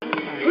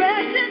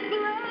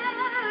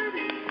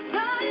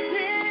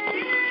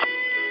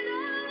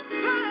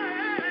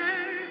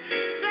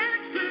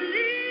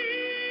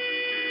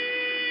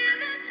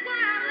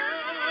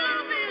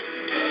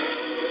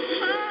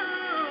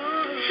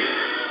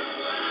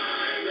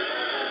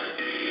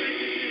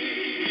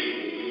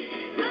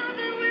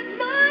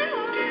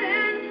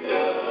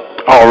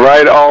All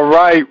right, all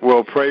right.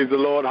 Well, praise the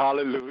Lord.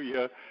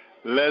 Hallelujah.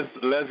 Let's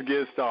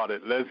get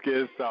started. Let's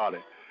get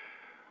started.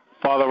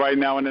 Father, right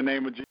now in the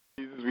name of Jesus,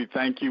 we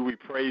thank you. We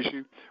praise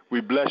you.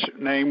 We bless your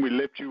name. We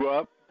lift you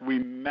up. We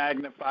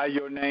magnify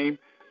your name.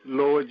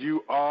 Lord,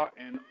 you are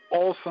an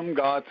awesome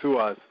God to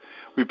us.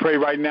 We pray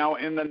right now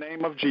in the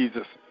name of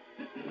Jesus.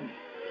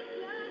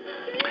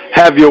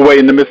 Have your way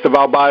in the midst of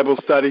our Bible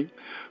study.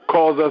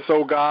 Cause us,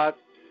 oh God,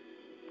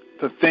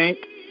 to think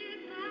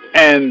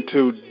and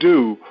to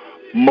do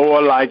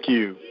more like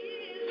you.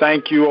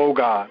 Thank you, oh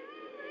God.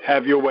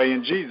 Have your way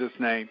in Jesus'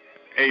 name.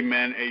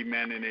 Amen,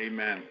 amen, and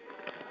amen.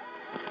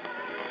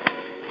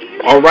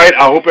 All right,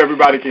 I hope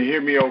everybody can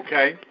hear me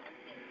okay.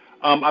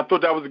 I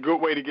thought that was a good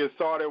way to get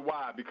started.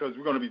 Why? Because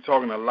we're going to be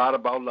talking a lot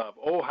about love.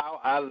 Oh,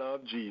 how I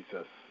love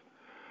Jesus.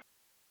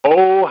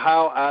 Oh,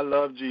 how I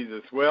love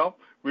Jesus. Well,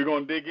 we're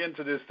going to dig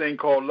into this thing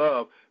called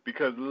love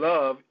because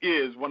love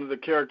is one of the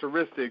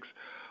characteristics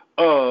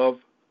of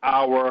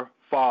our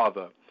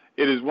Father.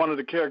 It is one of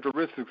the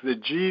characteristics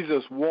that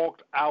Jesus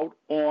walked out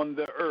on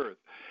the earth.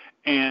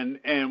 And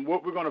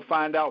what we're going to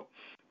find out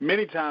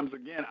many times,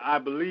 again, I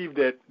believe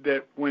that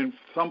when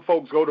some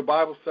folks go to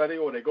Bible study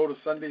or they go to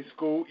Sunday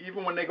school,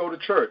 even when they go to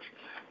church,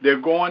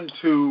 they're going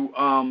to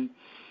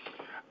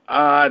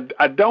I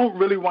don't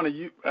really want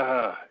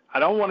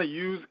to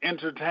use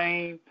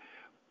entertain,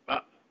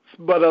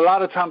 but a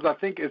lot of times I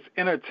think it's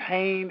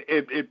entertain.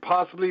 It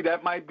possibly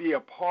that might be a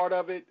part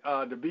of it,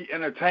 to be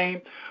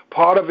entertained.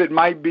 Part of it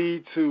might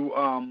be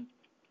to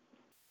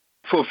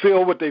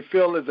fulfill what they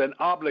feel is an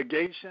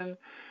obligation.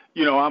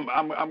 You know,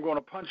 I'm going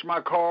to punch my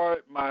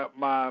card,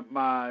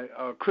 my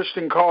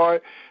Christian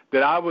card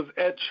that I was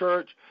at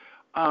church.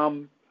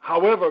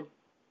 However,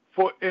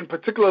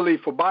 particularly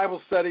for Bible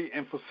study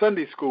and for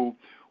Sunday school,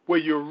 where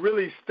you're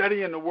really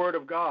studying the Word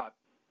of God,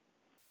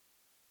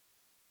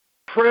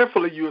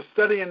 prayerfully you're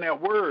studying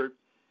that Word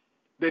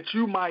that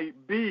you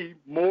might be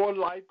more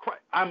like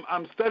Christ.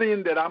 I'm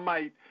studying that I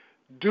might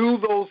do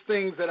those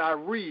things that I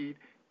read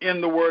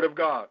in the Word of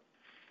God.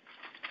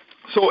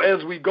 So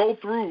as we go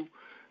through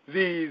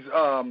these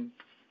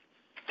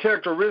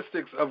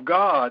characteristics of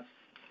God,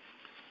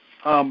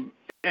 and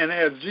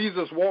as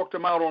Jesus walked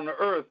them out on the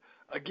earth,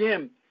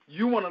 again,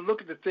 you want to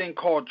look at the thing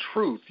called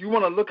truth. You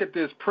want to look at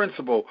this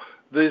principle,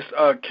 this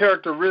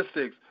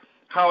characteristics,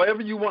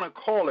 however you want to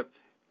call it.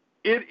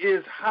 It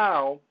is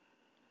how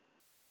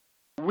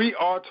we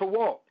are to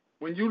walk.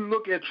 When you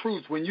look at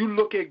truth, when you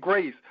look at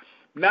grace,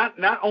 not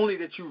only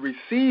that you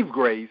receive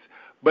grace,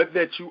 but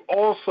that you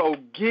also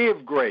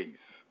give grace.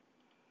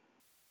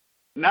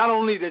 Not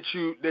only that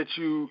you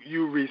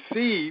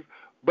receive,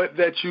 but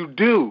that you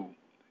do.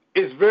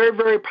 It's very,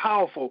 very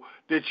powerful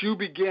that you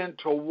begin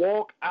to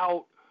walk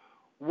out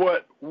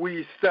what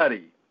we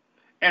study.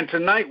 And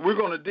tonight we're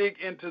going to dig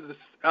into this,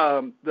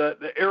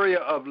 the area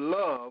of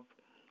love.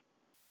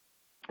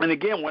 And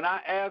again, when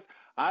I ask,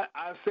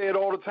 I say it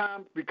all the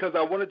time because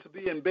I want it to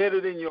be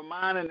embedded in your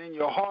mind and in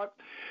your heart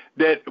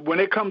that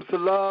when it comes to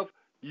love,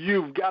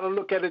 you've got to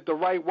look at it the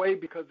right way,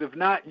 because if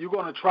not, you're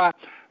going to try,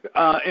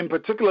 in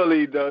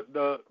particularly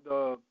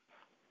the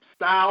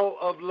style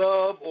of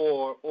love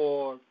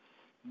or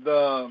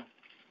the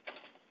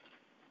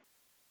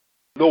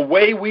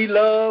way we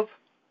love.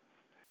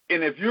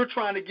 And if you're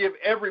trying to give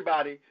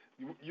everybody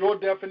your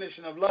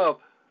definition of love,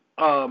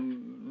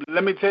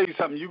 let me tell you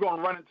something. You're going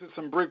to run into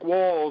some brick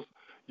walls.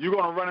 You're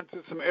going to run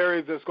into some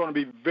areas that's going to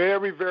be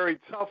very, very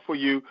tough for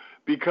you,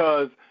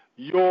 because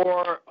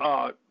your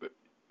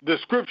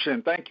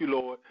description, thank you,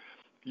 Lord,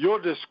 your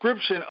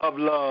description of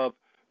love,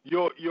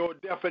 your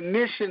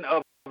definition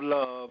of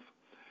love,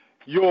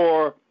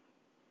 your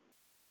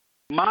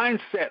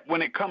mindset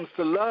when it comes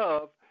to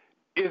love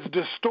is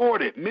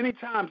distorted. Many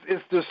times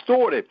it's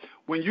distorted.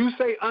 When you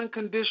say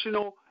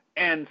unconditional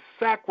and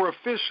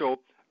sacrificial,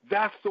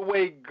 that's the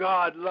way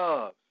God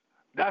loves.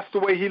 That's the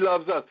way he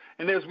loves us.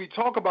 And as we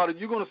talk about it,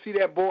 you're going to see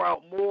that bore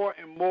out more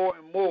and more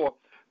and more,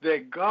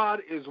 that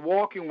God is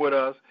walking with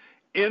us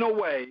in a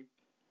way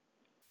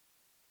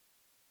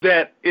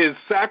that is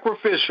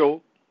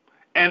sacrificial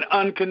and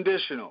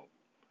unconditional.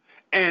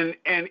 And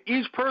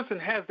each person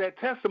has that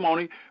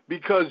testimony,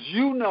 because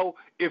you know,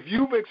 if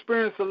you've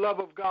experienced the love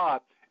of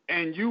God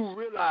and you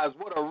realize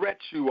what a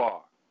wretch you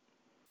are.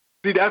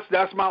 See,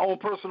 that's my own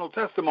personal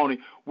testimony.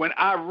 When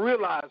I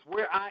realize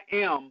where I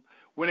am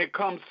when it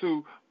comes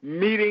to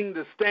meeting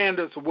the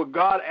standards of what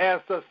God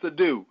asks us to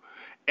do,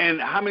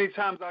 and how many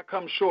times I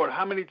come short,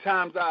 how many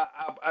times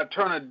I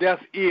turn a deaf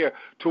ear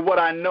to what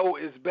I know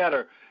is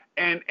better.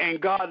 And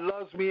God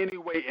loves me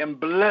anyway and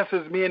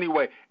blesses me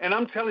anyway. And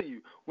I'm telling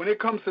you, when it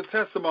comes to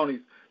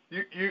testimonies,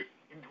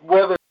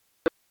 whether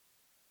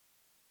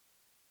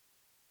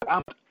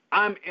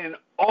I'm in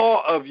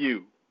awe of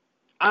you.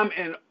 I'm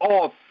in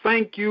awe.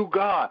 Thank you,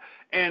 God.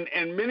 And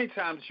many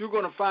times you're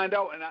going to find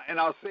out, and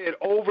I'll say it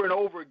over and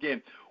over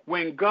again,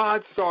 when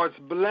God starts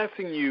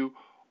blessing you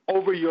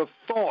over your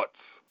thoughts,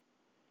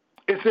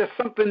 it's just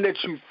something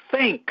that you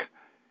think,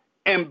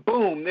 and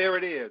boom, there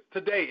it is.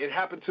 Today, it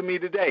happened to me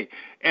today.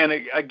 And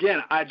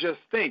again, I just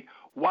think,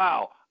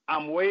 wow,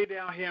 I'm way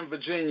down here in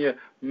Virginia.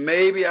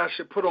 Maybe I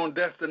should put on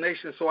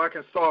destination so I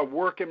can start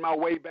working my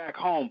way back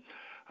home.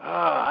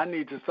 I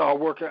need to start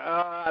working.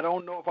 I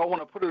don't know if I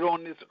want to put it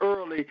on this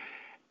early.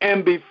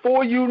 And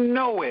before you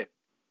know it,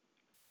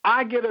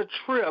 I get a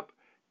trip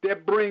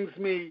that brings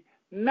me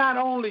not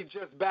only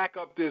just back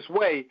up this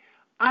way,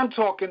 I'm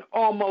talking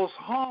almost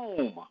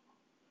home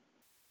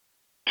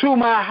to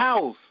my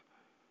house.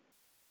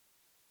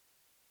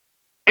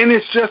 And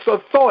it's just a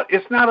thought.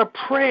 It's not a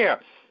prayer.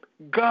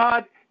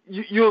 God,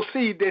 you'll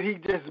see that he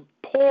just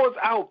pours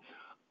out,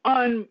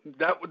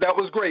 that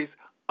was grace,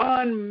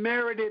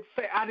 unmerited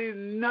faith. I did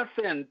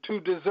nothing to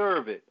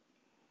deserve it.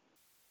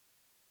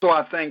 So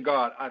I thank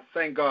God. I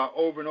thank God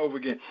over and over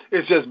again.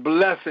 It's just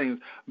blessings,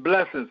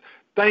 blessings.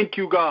 Thank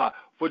you, God,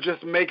 for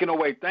just making a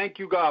way. Thank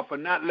you, God, for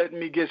not letting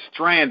me get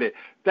stranded.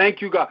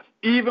 Thank you, God.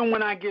 Even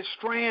when I get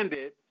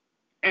stranded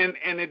and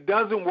it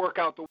doesn't work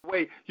out the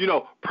way,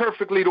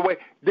 perfectly the way,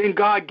 then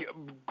God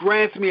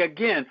grants me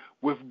again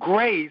with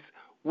grace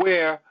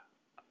where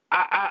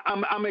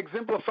I'm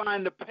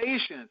exemplifying the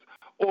patience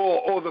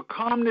or the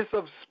calmness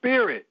of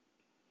spirit.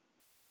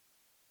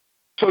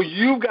 So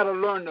you've got to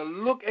learn to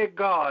look at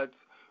God's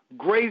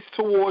grace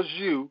towards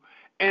you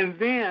and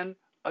then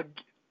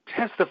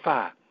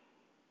testify.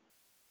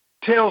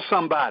 Tell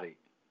somebody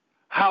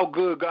how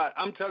good God.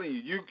 I'm telling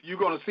you, you're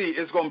going to see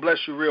it's going to bless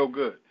you real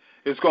good.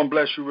 It's going to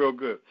bless you real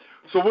good.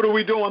 So what are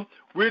we doing?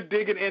 We're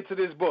digging into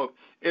this book.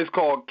 It's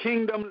called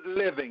Kingdom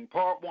Living,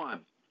 Part 1.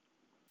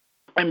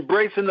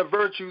 Embracing the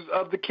virtues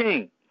of the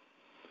King.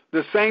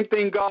 The same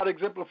thing God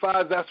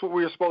exemplifies, that's what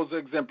we're supposed to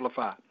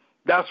exemplify.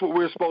 That's what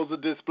we're supposed to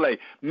display.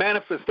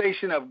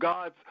 Manifestation of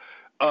God's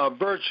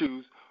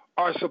virtues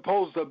are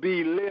supposed to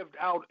be lived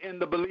out in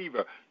the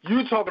believer.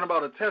 You're talking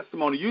about a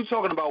testimony. You're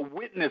talking about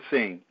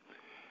witnessing.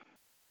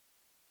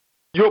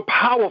 You're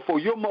powerful.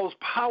 Your most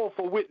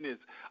powerful witness.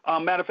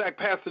 Matter of fact,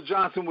 Pastor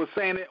Johnson was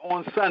saying it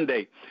on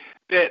Sunday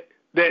that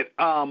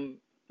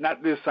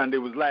not this Sunday,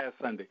 it was last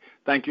Sunday.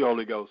 Thank you,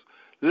 Holy Ghost.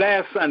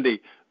 Last Sunday,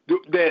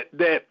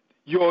 that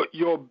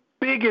your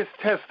biggest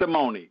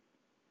testimony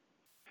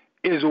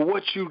is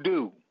what you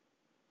do.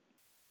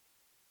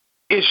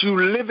 It's you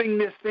living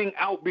this thing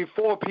out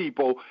before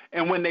people,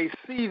 and when they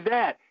see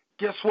that,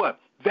 guess what?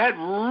 That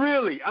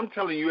really, I'm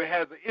telling you, it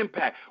has an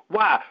impact.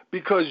 Why?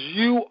 Because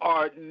you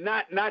are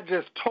not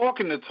just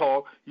talking the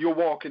talk, you're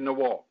walking the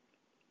walk.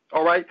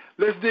 All right?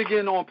 Let's dig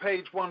in on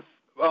page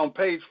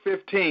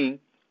 15.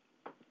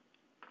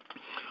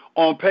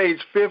 On page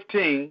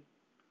 15.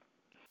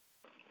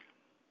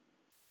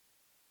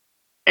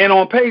 And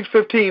on page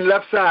 15,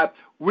 left side,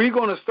 we're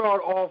going to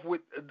start off with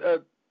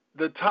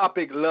the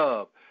topic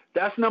love.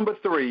 That's number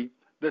 3,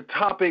 the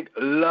topic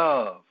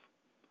love.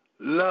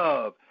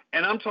 Love.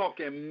 And I'm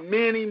talking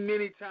many,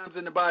 many times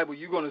in the Bible,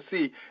 you're going to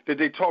see that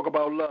they talk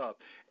about love.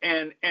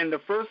 And the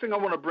first thing I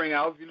want to bring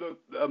out, if you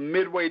look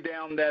midway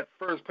down that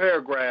first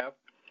paragraph,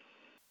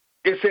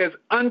 it says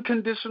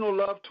unconditional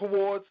love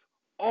towards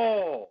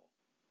all.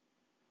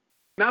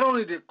 Not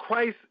only did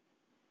Christ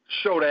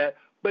show that,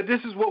 but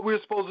this is what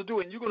we're supposed to do.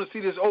 And you're going to see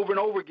this over and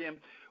over again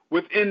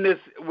within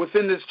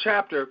this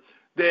chapter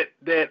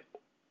that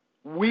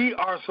we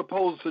are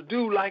supposed to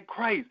do like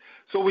Christ.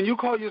 So when you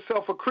call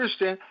yourself a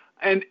Christian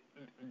and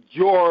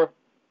your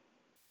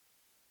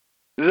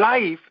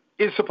life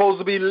is supposed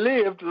to be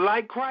lived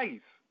like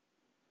Christ.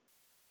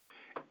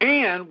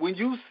 And when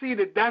you see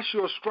that that's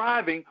your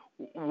striving,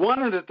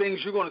 one of the things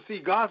you're going to see,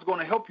 God's going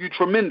to help you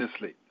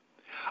tremendously.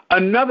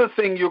 Another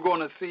thing you're going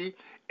to see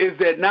is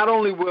that not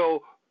only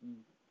will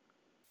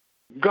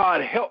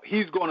God help,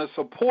 he's going to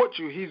support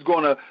you, he's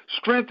going to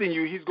strengthen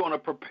you, he's going to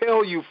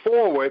propel you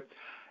forward.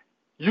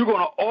 You're going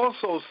to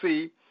also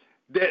see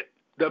that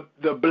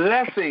the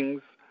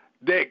blessings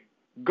that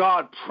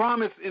God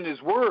promised in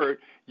his word,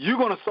 you're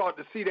going to start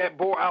to see that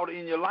bore out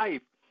in your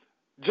life.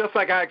 Just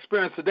like I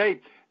experienced today,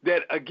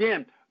 that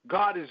again,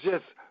 God is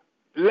just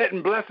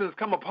letting blessings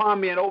come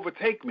upon me and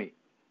overtake me.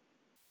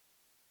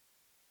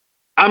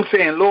 I'm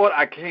saying, Lord,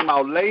 I came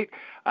out late.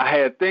 I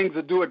had things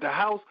to do at the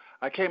house.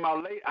 I came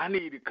out late. I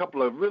need a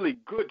couple of really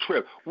good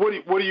trips. What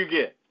do you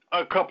get?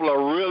 A couple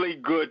of really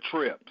good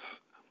trips.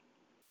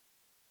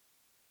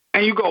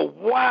 And you go,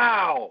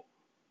 wow.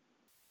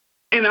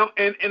 And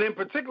then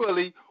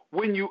particularly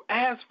when you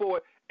ask for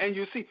it and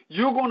you see,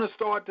 you're going to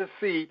start to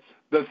see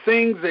the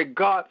things that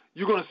God,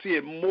 you're going to see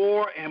it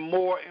more and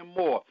more and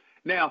more.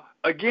 Now,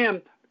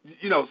 again,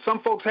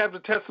 some folks have the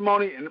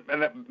testimony, and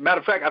matter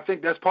of fact, I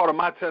think that's part of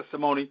my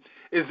testimony,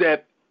 is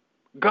that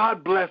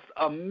God blessed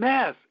a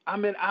mess. I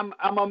mean,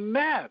 I'm a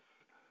mess.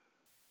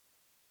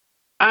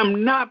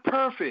 I'm not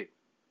perfect.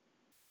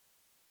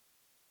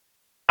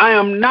 I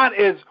am not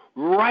as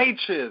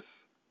righteous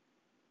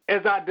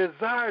as I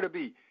desire to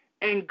be.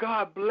 And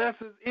God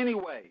blesses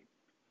anyway.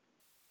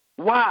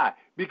 Why?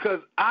 Because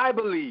I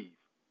believe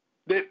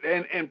that,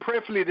 and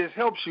prayerfully this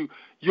helps you,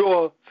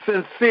 your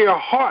sincere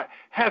heart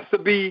has to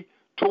be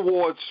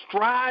towards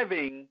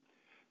striving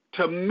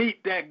to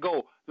meet that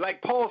goal.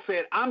 Like Paul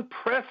said, I'm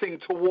pressing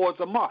towards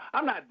a mark.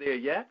 I'm not there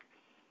yet,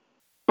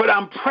 but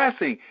I'm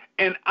pressing.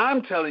 And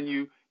I'm telling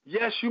you,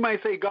 Yes, you may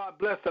say God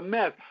bless a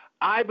mess.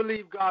 I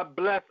believe God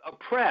bless a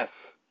press.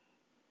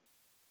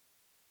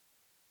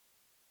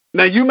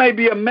 Now, you may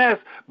be a mess,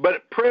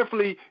 but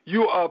prayerfully,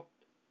 you are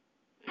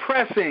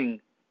pressing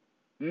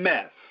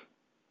mess.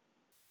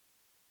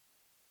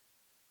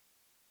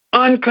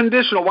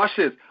 Unconditional, watch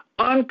this,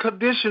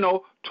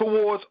 unconditional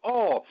towards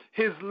all.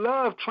 His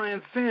love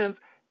transcends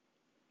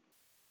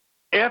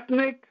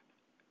ethnic,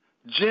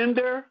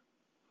 gender,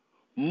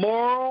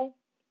 moral,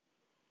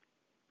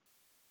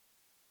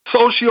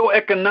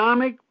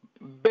 socioeconomic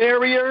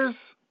barriers.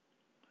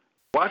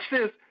 Watch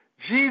this.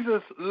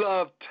 Jesus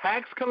loved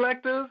tax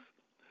collectors,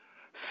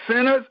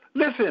 sinners.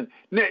 Listen,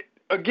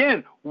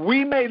 again,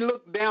 we may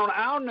look down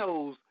our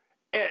nose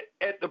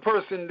at the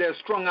person that's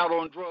strung out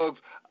on drugs,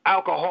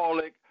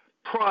 alcoholic,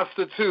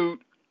 prostitute,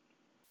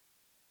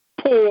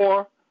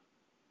 poor.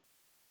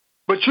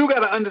 But you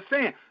got to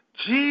understand,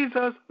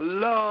 Jesus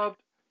loved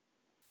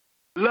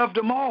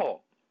them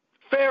all.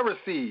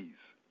 Pharisees,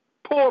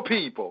 poor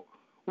people,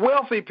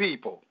 wealthy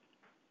people.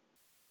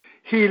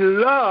 He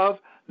loved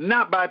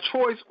not by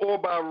choice or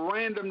by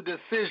random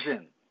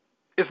decision.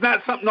 It's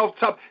not something off the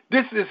top.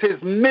 This is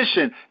his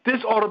mission.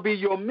 This ought to be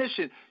your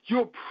mission.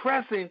 You're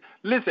pressing,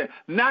 listen,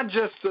 not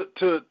just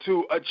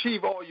to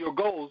achieve all your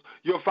goals,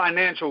 your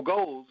financial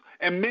goals,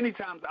 and many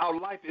times our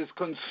life is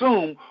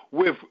consumed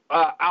with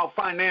our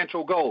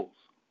financial goals.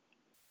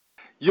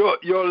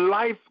 Your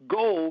life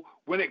goal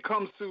when it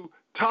comes to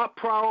top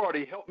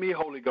priority, help me,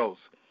 Holy Ghost.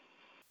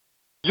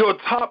 Your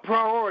top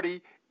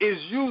priority is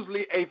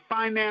usually a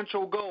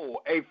financial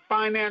goal, a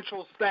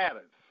financial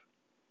status.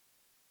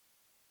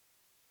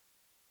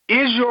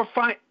 Is your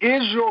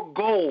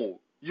goal,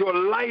 your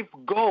life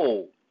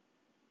goal,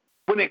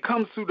 when it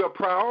comes to the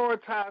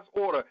prioritized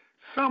order,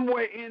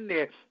 somewhere in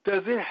there,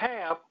 does it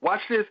have,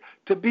 watch this,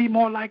 to be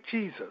more like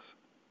Jesus?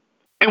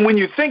 And when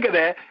you think of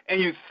that,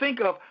 and you think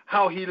of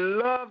how he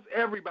loves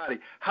everybody,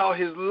 how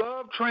his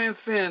love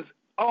transcends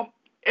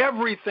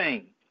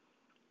everything,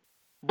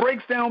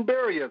 breaks down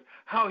barriers,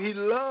 how he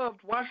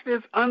loved, watch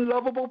this,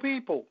 unlovable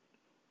people.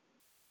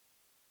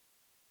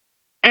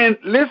 And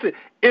listen,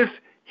 it's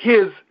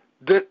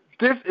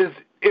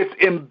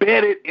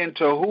embedded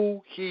into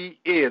who he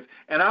is.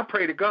 And I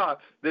pray to God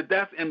that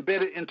that's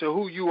embedded into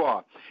who you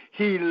are.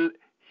 He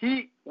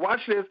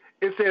watch this,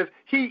 it says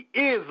he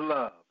is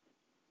love.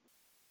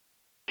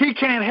 He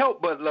can't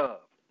help but love.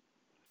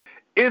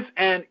 It's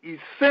an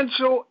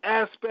essential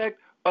aspect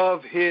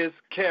of his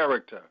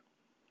character.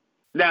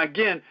 Now,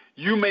 again,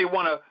 you may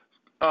want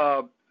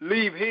to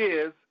leave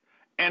his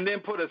and then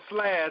put a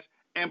slash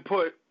and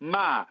put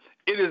my.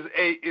 It is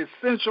an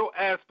essential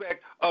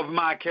aspect of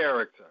my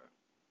character.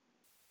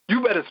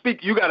 You better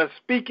speak. You got to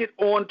speak it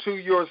onto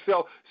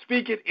yourself.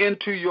 Speak it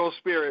into your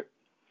spirit.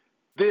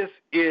 This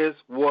is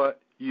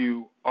what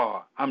you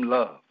are. I'm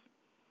love.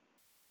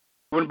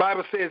 When the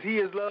Bible says he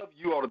is love,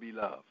 you ought to be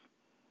love.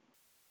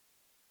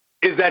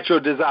 Is that your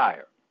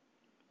desire?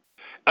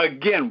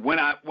 Again, when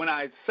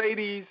I say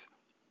these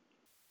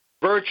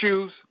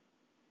virtues,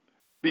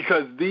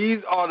 because these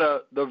are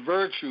the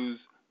virtues,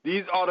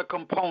 these are the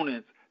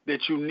components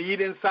that you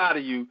need inside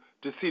of you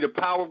to see the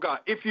power of God.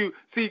 If you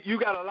see, you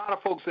got a lot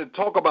of folks that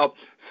talk about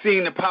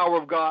seeing the power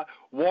of God,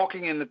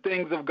 walking in the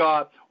things of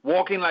God,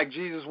 walking like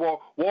Jesus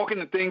walked, walking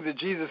the things that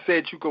Jesus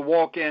said you could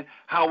walk in.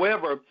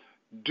 However,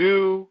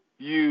 do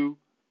you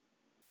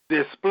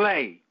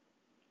display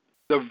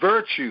the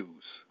virtues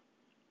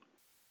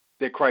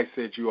that Christ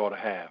said you ought to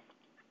have?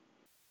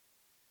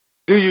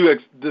 Do you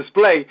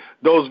display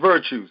those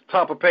virtues?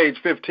 Top of page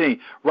 15,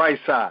 right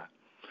side.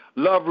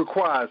 Love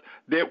requires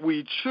that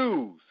we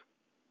choose.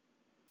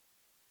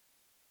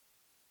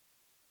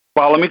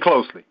 Follow me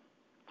closely.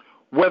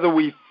 Whether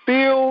we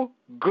feel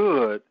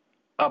good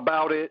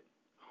about it,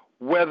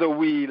 whether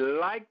we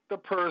like the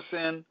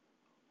person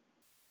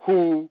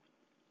who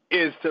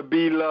is to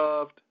be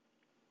loved,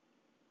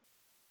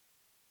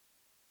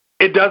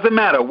 it doesn't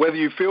matter whether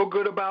you feel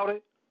good about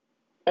it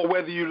or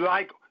whether you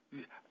like.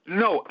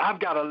 No, I've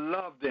got to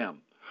love them.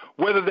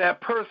 Whether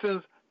that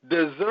person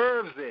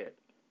deserves it.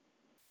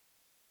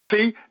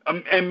 See,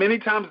 and many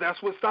times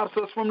that's what stops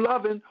us from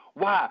loving.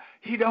 Why?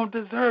 He don't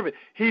deserve it.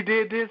 He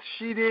did this,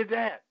 she did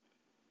that.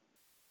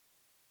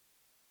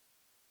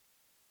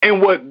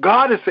 And what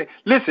God is saying,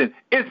 listen,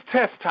 it's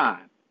test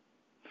time.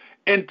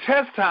 In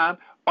test time,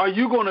 are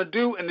you going to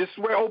do, and this is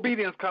where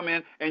obedience come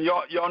in, and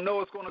y'all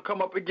know it's going to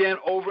come up again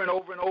over and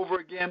over and over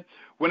again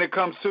when it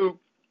comes to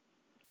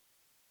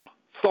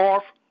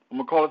Thorf. I'm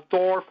going to call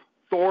it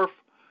Thorf,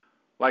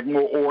 like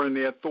more or in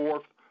there,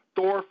 Thorf.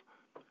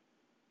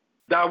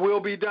 Thy will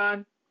be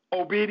done,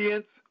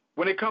 obedience.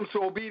 When it comes to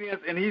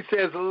obedience, and he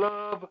says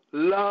love,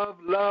 love,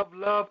 love,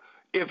 love,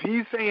 if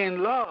he's saying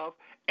love,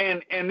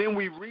 and then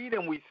we read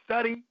and we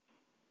study,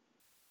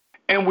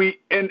 and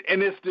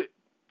it's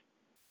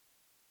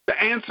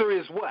the answer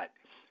is what?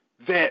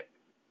 That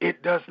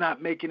it does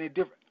not make any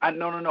difference.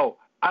 No.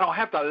 I don't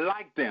have to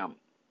like them.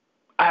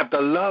 I have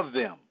to love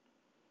them.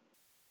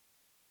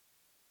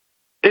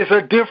 It's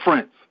a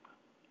difference.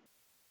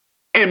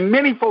 And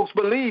many folks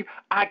believe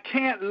I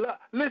can't love.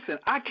 Listen,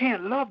 I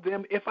can't love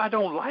them if I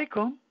don't like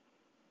them.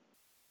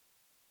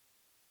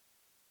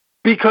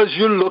 Because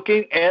you're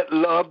looking at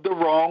love the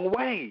wrong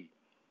way.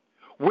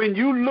 When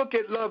you look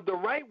at love the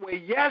right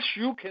way, yes,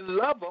 you can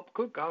love them.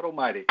 Good God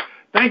Almighty.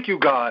 Thank you,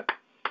 God.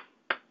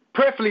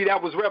 Prayerfully,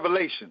 that was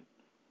revelation.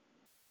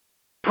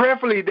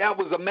 Prayerfully, that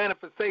was a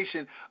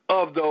manifestation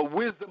of the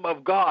wisdom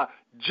of God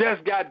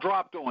just got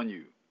dropped on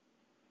you.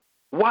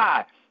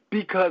 Why?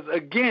 Because,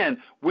 again,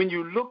 when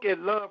you look at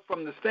love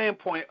from the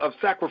standpoint of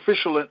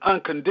sacrificial and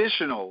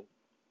unconditional,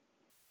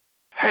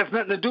 has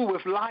nothing to do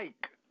with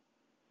like.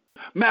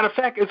 Matter of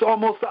fact, it's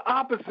almost the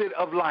opposite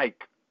of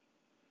like.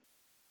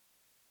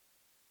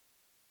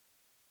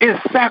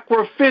 It's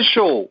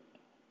sacrificial.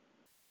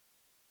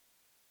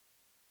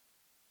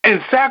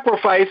 And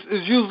sacrifice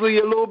is usually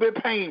a little bit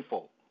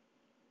painful.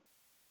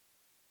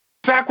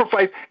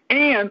 Sacrifice,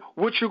 and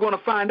what you're going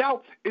to find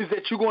out is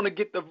that you're going to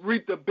get to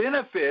reap the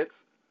benefits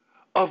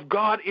of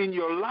God in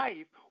your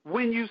life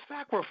when you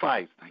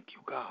sacrifice. Thank you,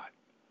 God.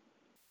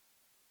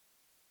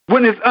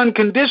 When it's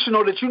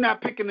unconditional, that you're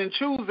not picking and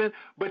choosing,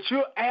 but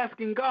you're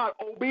asking God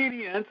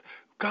obedience.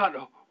 God,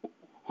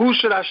 who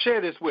should I share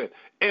this with?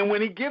 And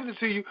when he gives it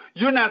to you,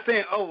 you're not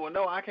saying, oh, well,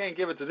 no, I can't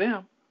give it to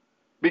them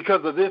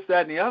because of this,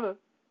 that, and the other.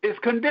 It's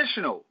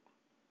conditional.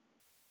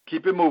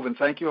 Keep it moving.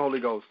 Thank you, Holy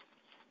Ghost.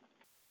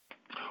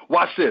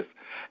 Watch this.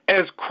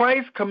 As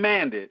Christ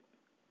commanded,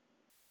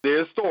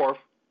 there's Thorf,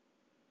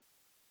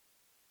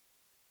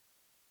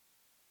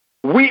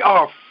 we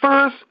are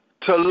first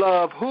to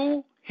love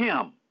who?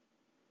 Him.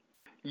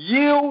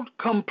 Yield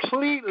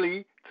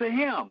completely to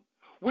him.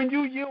 When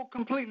you yield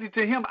completely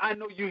to him, I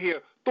know you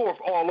hear Thorf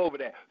all over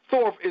that.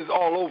 Thorf is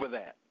all over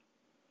that.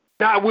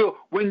 God will,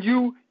 when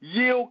you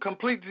yield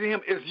completely to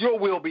him, it's your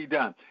will be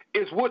done.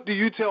 It's what do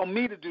you tell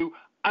me to do?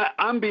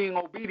 I'm being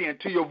obedient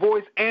to your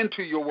voice and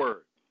to your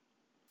word.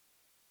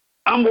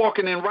 I'm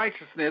walking in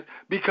righteousness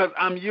because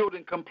I'm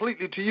yielding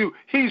completely to you.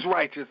 He's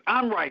righteous.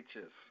 I'm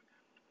righteous.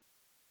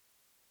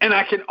 And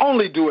I can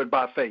only do it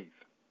by faith.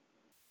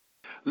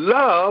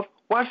 Love,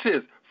 watch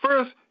this.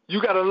 First,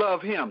 you got to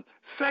love him.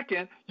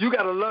 Second, you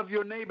got to love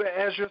your neighbor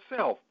as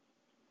yourself.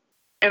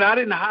 And I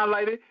didn't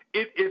highlight it.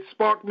 It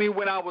sparked me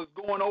when I was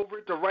going over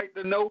it to write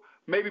the note,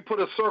 maybe put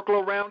a circle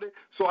around it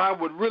so I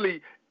would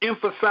really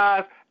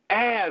emphasize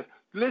as,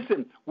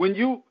 listen,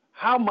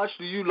 how much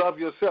do you love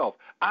yourself?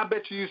 I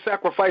bet you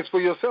sacrifice for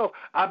yourself.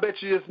 I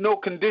bet you there's no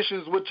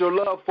conditions with your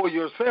love for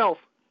yourself.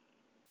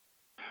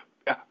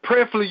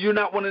 Prayerfully, you're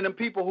not one of them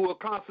people who are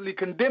constantly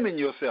condemning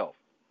yourself.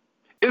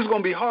 It's going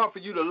to be hard for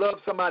you to love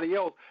somebody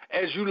else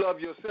as you love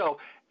yourself,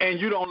 and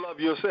you don't love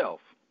yourself.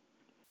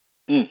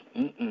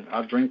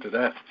 I'll drink to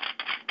that.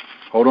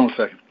 Hold on a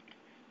second.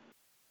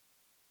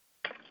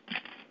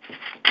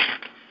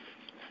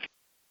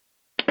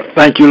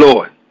 Thank you,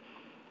 Lord.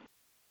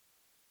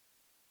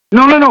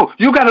 No.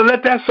 You got to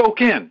let that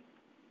soak in.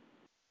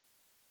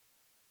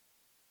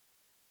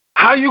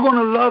 How are you going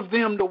to love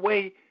them the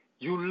way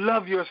you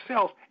love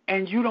yourself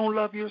and you don't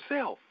love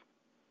yourself?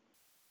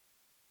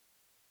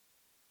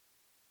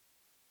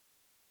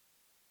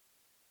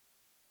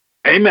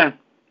 Amen.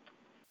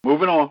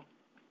 Moving on.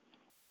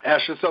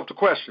 Ask yourself the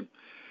question.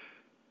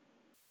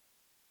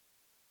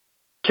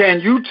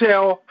 Can you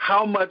tell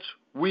how much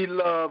we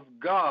love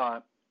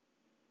God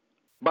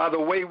by the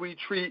way we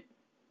treat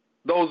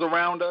those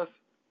around us?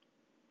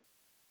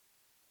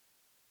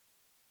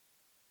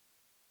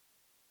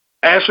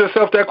 Ask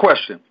yourself that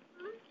question.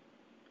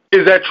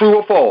 Is that true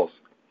or false?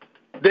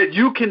 That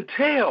you can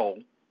tell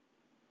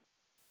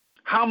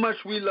how much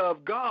we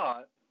love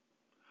God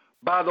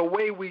by the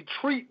way we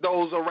treat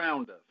those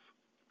around us.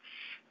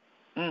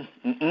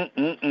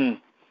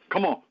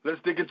 Come on,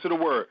 let's dig into the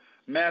word.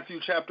 Matthew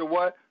chapter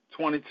what?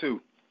 22.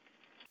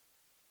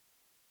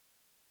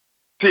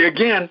 See,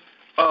 again,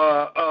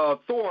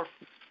 Thor,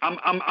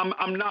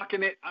 I'm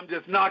knocking it. I'm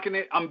just knocking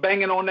it. I'm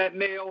banging on that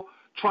nail,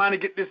 trying to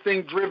get this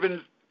thing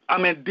driven.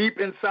 Deep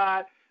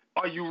inside.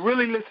 Are you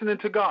really listening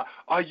to God?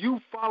 Are you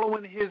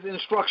following his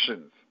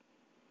instructions?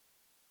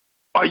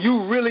 Are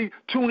you really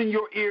tuning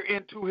your ear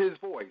into his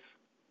voice?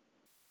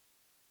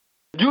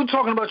 You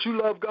talking about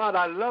you love God.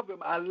 I love him.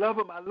 I love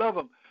him. I love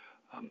him.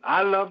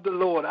 I love the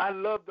Lord. I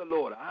love the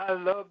Lord. I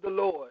love the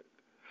Lord.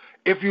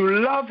 If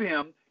you love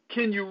him,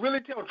 can you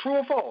really tell, true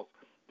or false,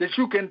 that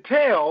you can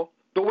tell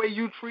the way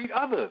you treat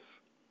others?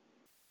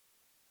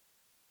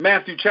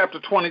 Matthew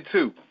chapter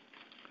 22.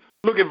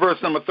 Look at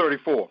verse number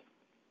 34.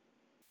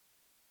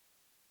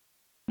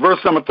 Verse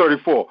number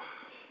 34.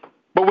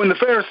 But when the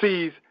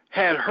Pharisees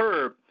had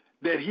heard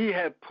that he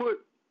had put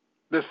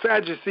the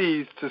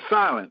Sadducees to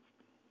silence,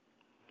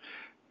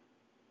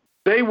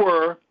 they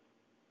were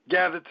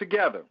gathered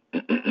together.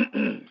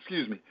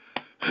 Excuse me.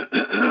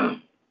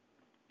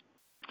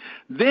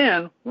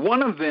 Then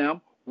one of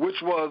them,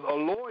 which was a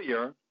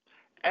lawyer,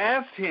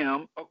 asked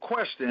him a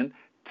question,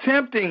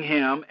 tempting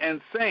him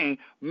and saying,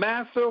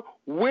 Master,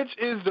 which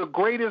is the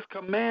greatest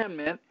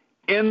commandment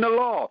in the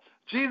law?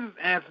 Jesus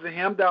answered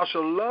him, thou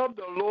shalt love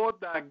the Lord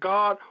thy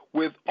God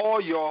with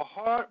all your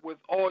heart, with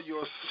all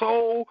your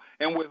soul,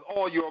 and with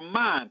all your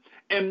mind.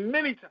 And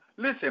many times,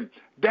 listen,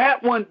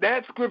 that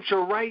scripture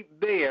right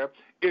there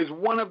is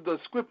one of the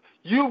scriptures.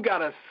 You've got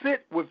to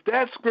sit with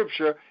that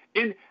scripture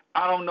in.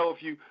 I don't know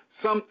if you,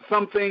 some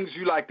things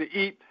you like to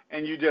eat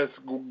and you just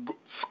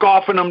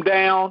scoffing them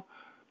down.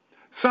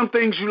 Some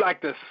things you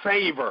like to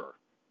savor.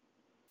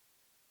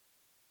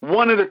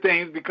 One of the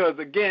things, because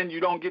again, you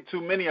don't get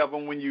too many of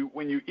them when you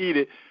eat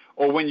it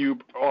or when you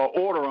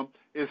order them,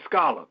 is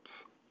scallops.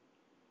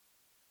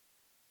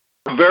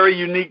 Very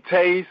unique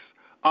taste.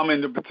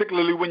 And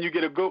particularly when you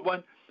get a good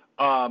one,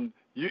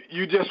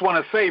 you just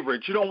want to savor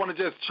it. You don't want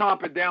to just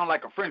chomp it down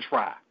like a French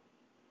fry.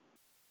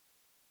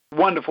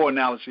 Wonderful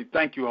analogy.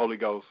 Thank you, Holy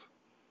Ghost.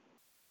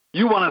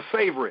 You want to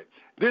savor it.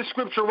 This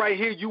scripture right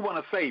here, you want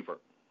to savor.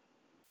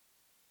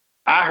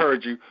 I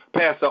heard you.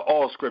 Pastor,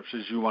 all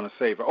scriptures you want to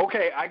savor.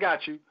 Okay, I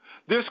got you.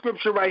 This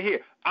scripture right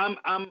here, I'm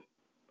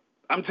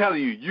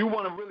telling you, you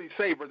want to really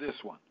savor this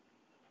one.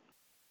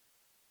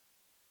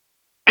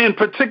 And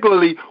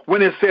particularly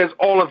when it says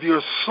all of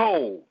your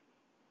soul,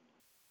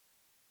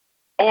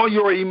 all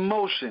your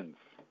emotions.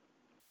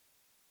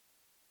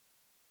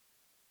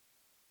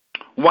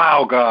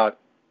 Wow, God.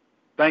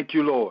 Thank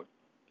you, Lord.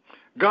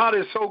 God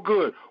is so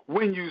good.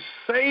 When you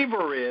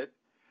savor it,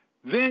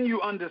 then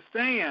you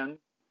understand.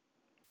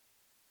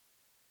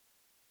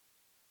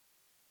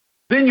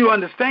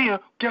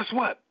 Guess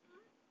what?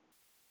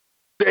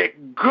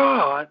 That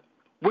God,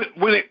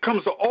 when it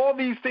comes to all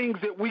these things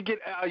that we get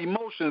our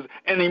emotions,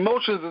 and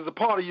emotions is a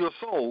part of your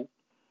soul,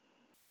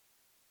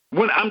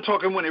 when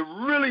it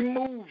really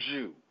moves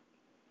you,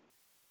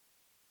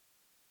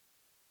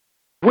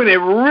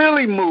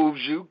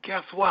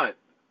 guess what?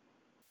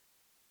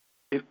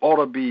 It ought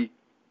to be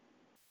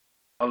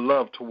a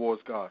love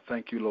towards God.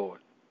 Thank you, Lord.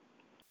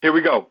 Here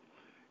we go.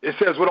 It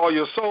says with all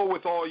your soul,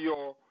 with all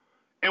your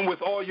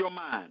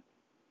mind.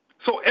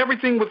 So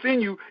everything within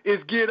you is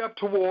geared up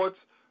towards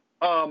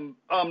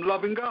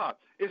loving God.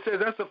 It says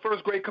that's the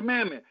first great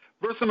commandment.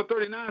 Verse number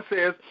 39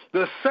 says,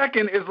 the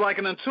second is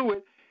likened unto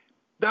it,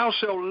 thou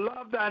shalt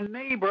love thy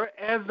neighbor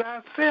as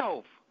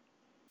thyself.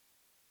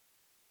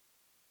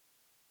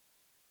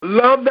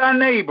 Love thy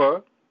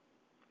neighbor,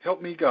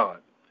 help me God,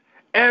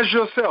 as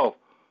yourself.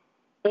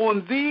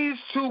 On these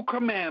two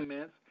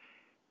commandments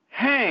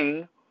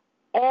hang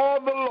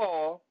all the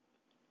law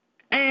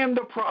and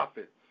the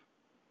prophets.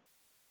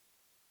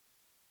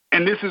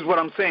 And this is what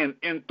I'm saying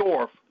in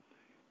Thorpe.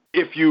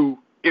 If you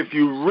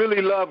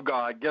really love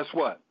God, guess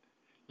what?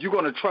 You're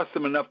going to trust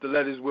him enough to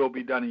let his will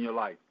be done in your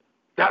life.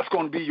 That's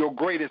going to be your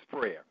greatest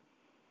prayer.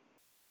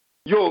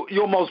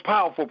 Your most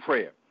powerful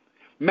prayer.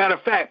 Matter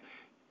of fact,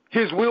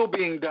 his will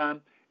being done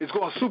is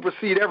going to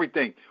supersede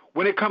everything.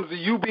 When it comes to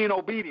you being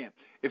obedient,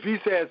 if he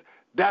says,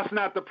 that's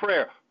not the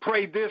prayer,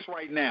 pray this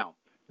right now,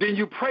 then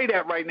you pray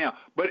that right now.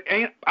 But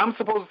I'm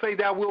supposed to say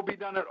that will be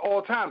done at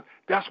all times.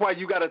 That's why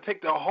you got to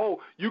take the whole.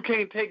 You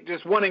can't take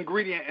just one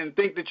ingredient and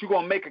think that you're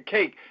going to make a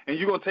cake and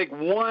you're going to take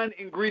one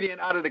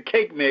ingredient out of the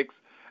cake mix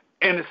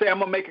and say, I'm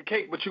going to make a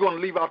cake, but you're going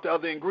to leave out the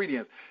other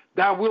ingredients.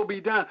 That will be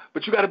done,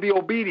 but you got to be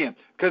obedient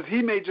because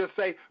he may just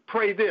say,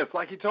 pray this,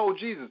 like he told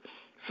Jesus.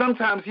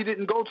 Sometimes he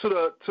didn't go to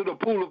the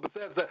pool of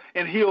Bethesda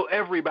and heal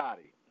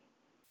everybody.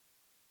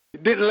 He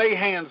didn't lay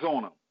hands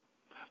on them.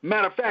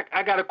 Matter of fact,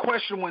 I got a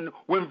question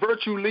when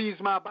virtue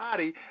leaves my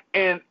body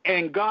and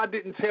God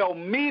didn't tell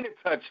me to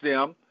touch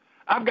them,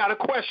 I've got a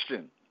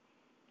question.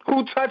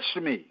 Who touched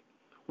me?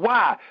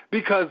 Why?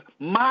 Because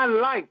my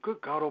life, good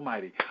God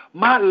Almighty,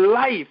 my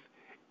life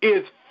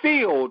is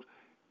filled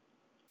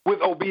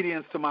with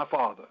obedience to my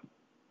Father.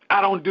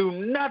 I don't do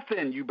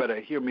nothing, you better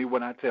hear me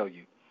when I tell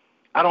you.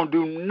 I don't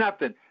do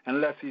nothing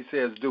unless he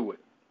says do it.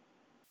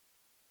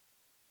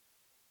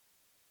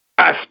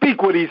 I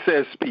speak what he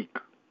says speak.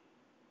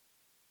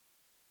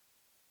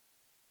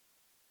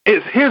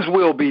 It's his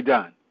will be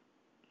done.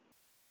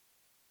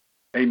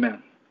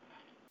 Amen.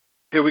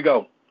 Here we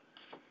go.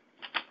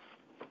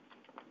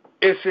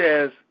 It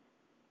says,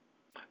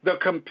 the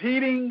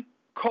competing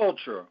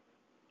cultural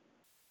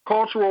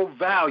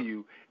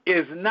value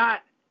is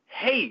not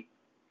hate,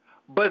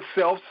 but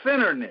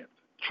self-centeredness.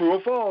 True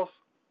or false?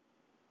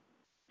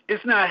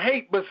 It's not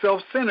hate, but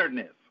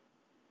self-centeredness.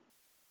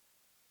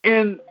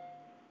 In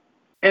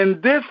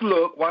this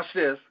look, watch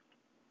this.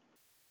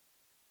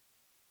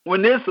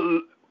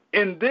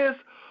 In this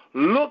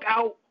look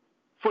out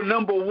for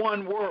number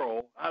one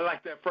world, I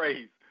like that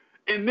phrase.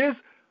 In this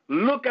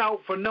look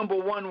out for number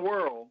one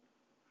world,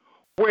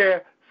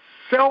 where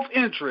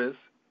self-interest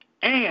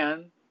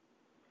and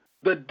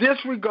the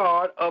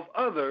disregard of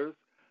others'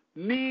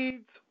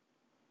 needs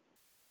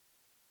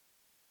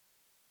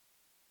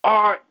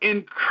are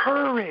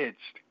encouraged.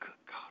 Good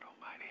God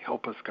Almighty,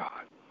 help us,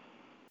 God.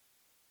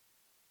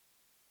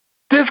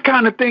 This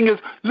kind of thing is,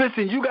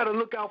 listen, you got to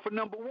look out for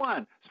number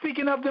one.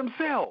 Speaking of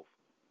themselves.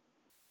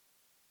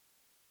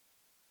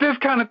 This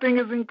kind of thing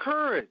is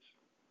encouraged.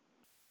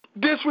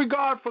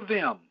 Disregard for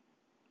them.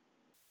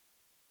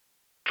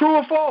 True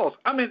or false?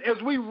 I mean,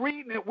 as we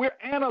reading it, we're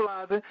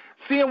analyzing,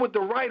 seeing what the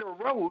writer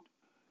wrote.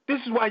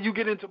 This is why you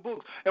get into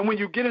books. And when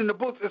you get into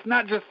books, it's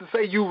not just to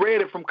say you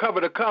read it from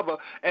cover to cover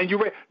and you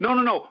read.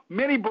 No.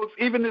 Many books,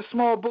 even this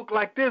small book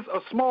like this, a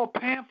small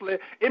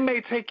pamphlet, it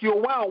may take you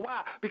a while.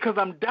 Why? Because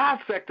I'm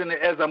dissecting it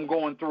as I'm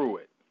going through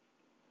it.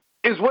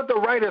 Is what the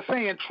writer's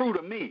saying true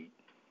to me?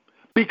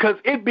 Because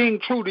it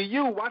being true to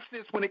you, watch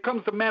this, when it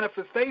comes to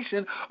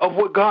manifestation of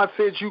what God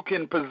says you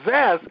can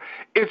possess,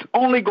 it's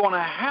only going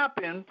to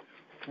happen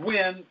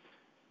when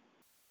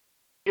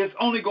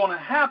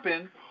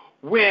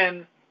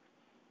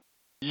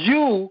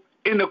you,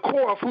 in the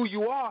core of who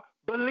you are,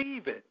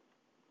 believe it.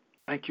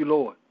 Thank you,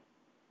 Lord.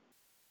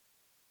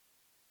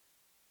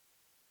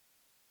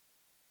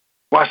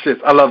 Watch this.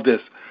 I love this.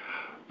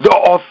 The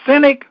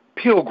authentic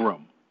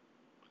pilgrim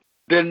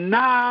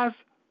denies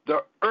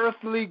the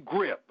earthly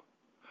grip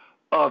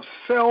of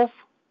self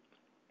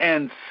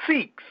and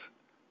seeks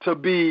to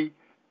be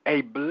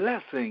a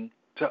blessing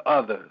to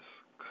others.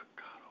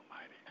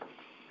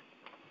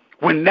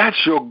 When that's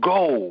your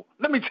goal,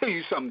 let me tell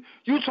you something.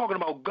 You're talking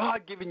about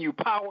God giving you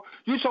power.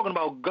 You're talking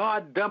about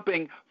God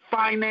dumping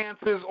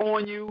finances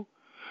on you.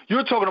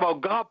 You're talking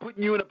about God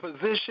putting you in a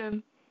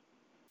position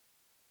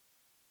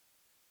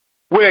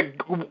where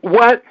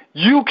what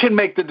you can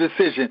make the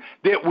decision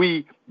that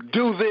we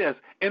do this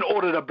in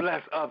order to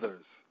bless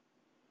others.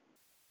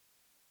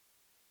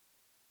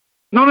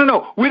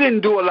 No. We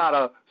didn't do a lot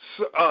of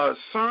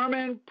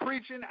sermon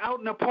preaching out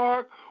in the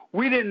park.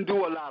 We didn't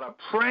do a lot of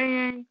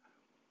praying.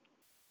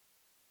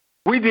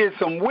 We did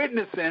some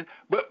witnessing,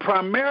 but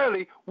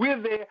primarily we're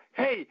there,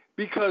 hey,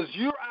 because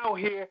you're out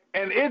here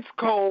and it's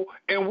cold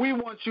and we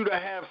want you to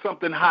have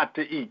something hot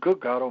to eat. Good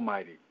God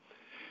Almighty.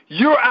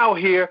 You're out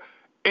here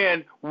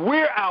and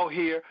we're out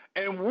here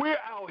and we're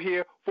out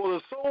here for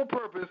the sole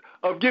purpose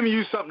of giving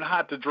you something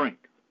hot to drink.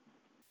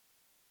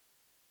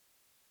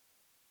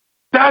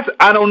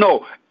 I don't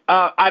know.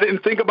 I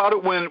didn't think about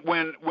it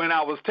when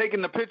I was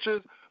taking the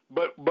pictures,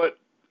 but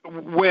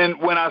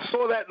when I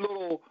saw that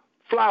little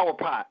flower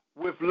pot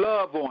with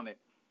love on it,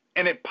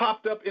 and it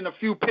popped up in a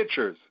few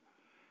pictures,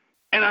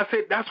 and I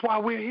said, that's why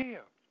we're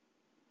here.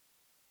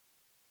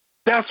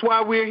 That's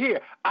why we're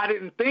here. I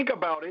didn't think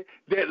about it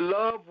that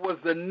love was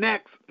the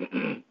next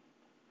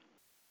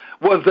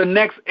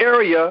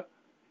area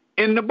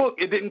in the book.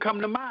 It didn't come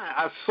to mind.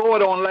 I saw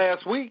it on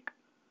last week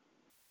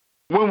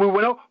when we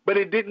went over, but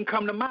it didn't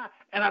come to mind.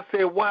 And I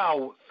said,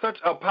 wow, such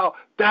a power.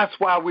 That's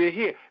why we're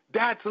here.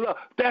 That's love.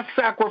 That's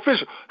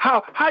sacrificial.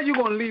 How you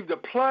going to leave the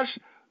plush,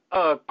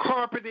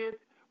 carpeted,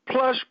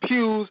 plush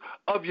pews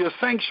of your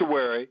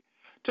sanctuary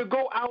to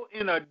go out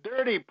in a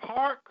dirty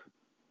park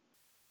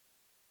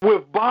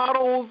with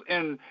bottles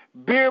and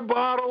beer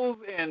bottles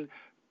and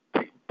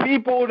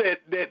people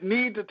that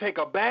need to take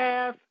a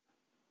bath,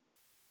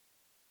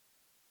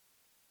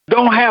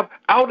 don't have,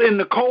 out in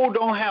the cold,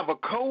 don't have a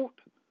coat?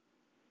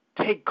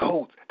 Take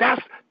coats.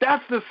 That's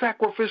the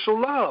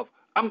sacrificial love.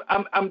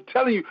 I'm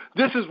telling you,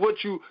 this is what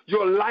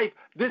your life,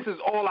 this is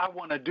all I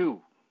want to do.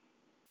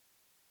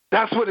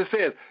 That's what it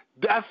says.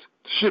 That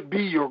should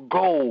be your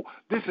goal.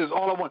 This is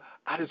all I want.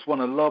 I just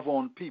want to love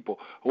on people.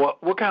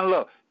 What kind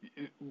of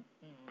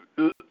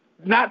love?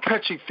 Not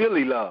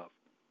touchy-feely love.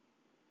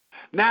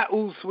 Not,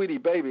 ooh, sweetie,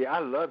 baby, I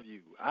love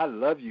you. I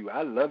love you.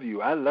 I love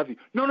you. I love you.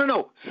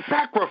 No.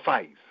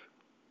 Sacrifice.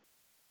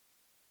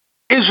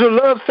 Is your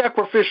love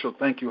sacrificial?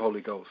 Thank you,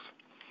 Holy Ghost.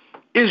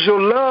 Is your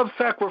love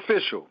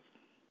sacrificial?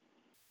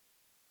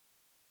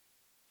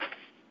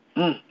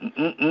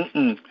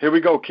 Here we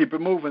go. Keep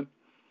it moving.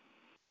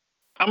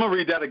 I'm going to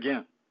read that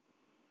again.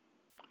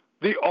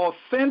 The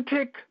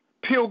authentic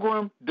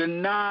pilgrim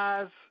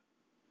denies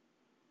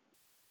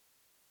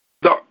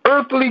the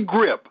earthly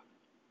grip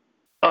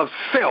of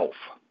self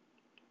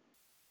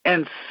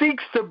and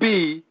seeks to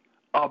be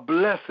a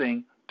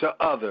blessing to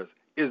others.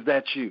 Is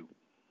that you?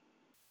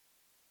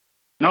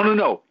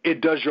 No. It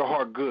does your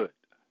heart good.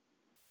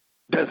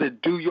 Does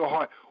it do your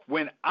heart?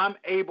 When I'm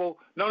able,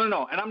 no.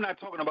 And I'm not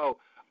talking about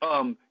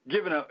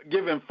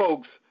giving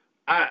folks.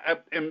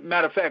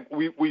 Matter of fact,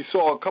 we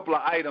saw a couple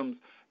of items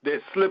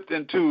that slipped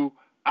into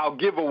our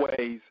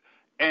giveaways,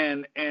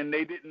 and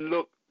they didn't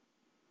look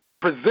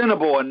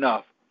presentable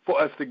enough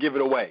for us to give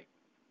it away.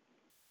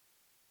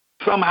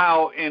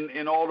 Somehow,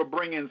 in all the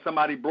bringing,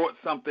 somebody brought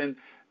something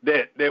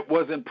that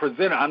wasn't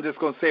presentable. I'm just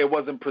going to say it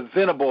wasn't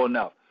presentable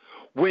enough.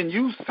 When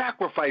you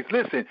sacrifice,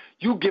 listen,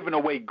 you giving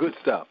away good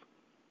stuff.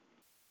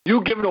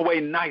 You giving away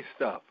nice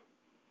stuff.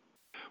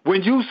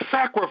 When you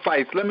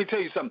sacrifice, let me tell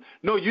you something.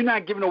 No, you're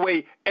not giving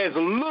away as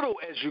little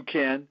as you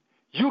can.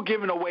 You're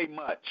giving away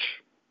much.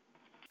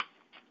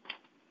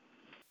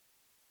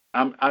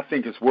 I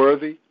think it's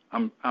worthy.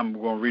 I'm going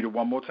to read it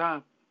one more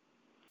time.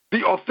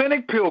 The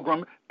authentic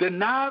pilgrim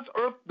denies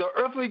the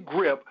earthly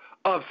grip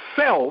of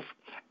self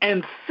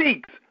and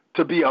seeks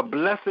to be a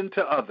blessing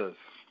to others.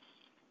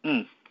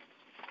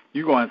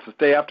 You're going to have to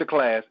stay after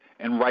class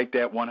and write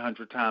that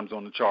 100 times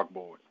on the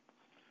chalkboard.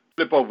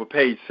 Flip over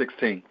page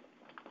 16.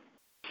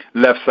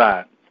 Left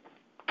side.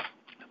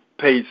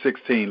 Page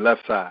 16,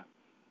 left side.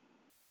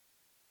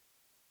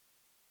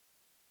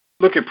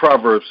 Look at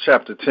Proverbs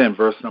chapter 10,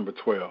 verse number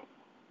 12.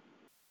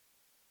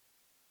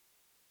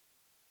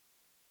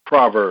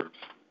 Proverbs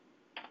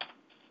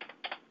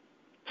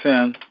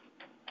 10.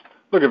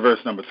 Look at verse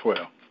number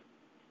 12.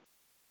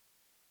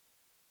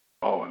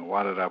 Oh, and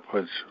why did I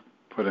put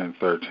in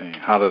 13?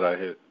 How did I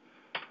hit?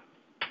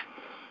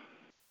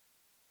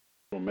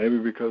 Well, maybe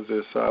because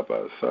they're side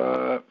by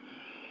side.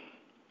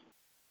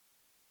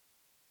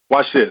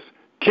 Watch this.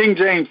 King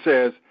James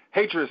says,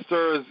 hatred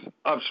stirs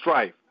up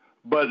strife,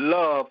 but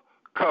love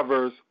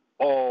covers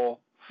all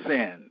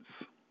sins.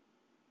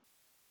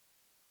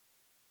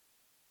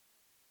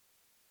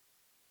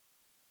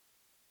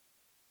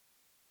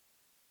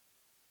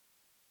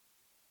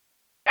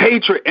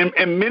 Hatred,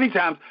 and many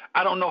times,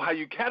 I don't know how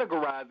you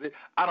categorize it.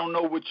 I don't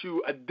know what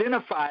you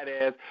identify it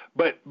as,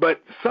 but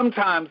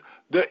sometimes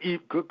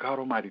good God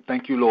Almighty,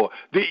 thank you, Lord.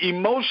 The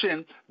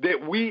emotion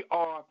that we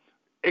are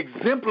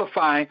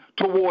exemplifying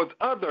towards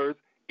others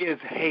is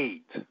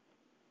hate.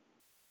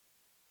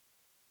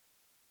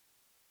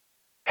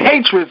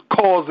 Hatred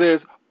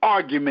causes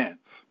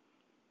arguments.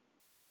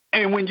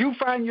 And when you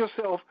find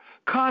yourself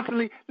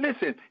constantly,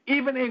 listen,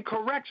 even in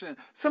correction,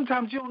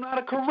 sometimes you don't know how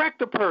to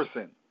correct a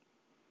person.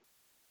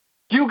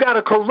 You got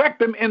to correct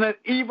them in an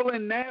evil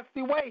and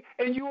nasty way,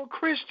 and you're a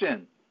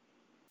Christian.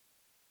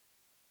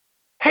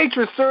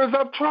 Hatred stirs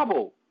up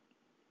trouble.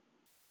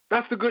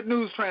 That's the Good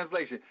News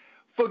translation.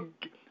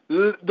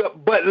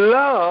 But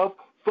love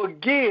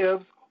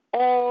forgives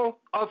all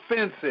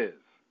offenses.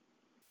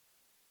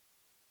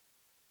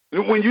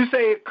 When you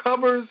say it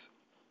covers,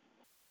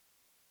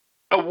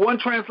 one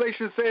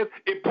translation says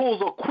it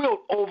pulls a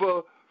quilt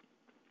over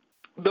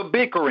the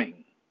bickering.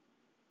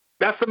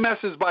 That's the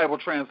Message Bible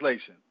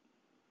translation.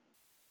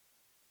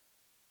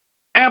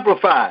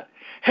 Amplified.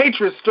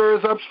 Hatred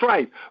stirs up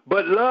strife,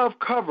 but love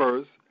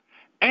covers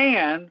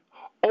and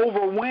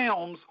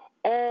overwhelms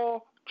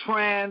all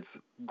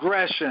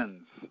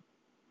transgressions,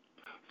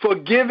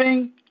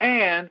 forgiving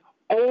and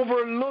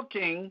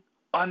overlooking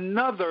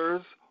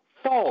another's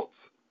faults.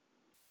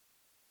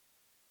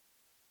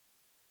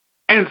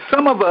 And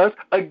some of us,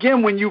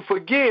 again, when you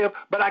forgive,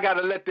 but I got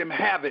to let them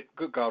have it.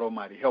 Good God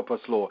Almighty, help us,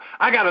 Lord.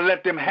 I got to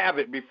let them have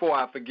it before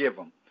I forgive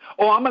them.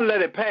 Oh, I'm going to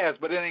let it pass,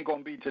 but it ain't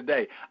going to be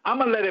today. I'm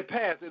going to let it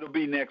pass. It'll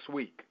be next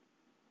week.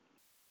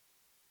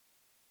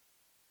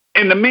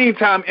 In the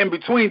meantime, in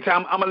between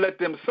time, I'm going to let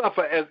them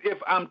suffer as if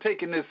I'm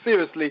taking this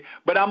seriously,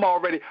 but I've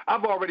already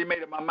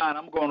made up my mind.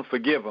 I'm going to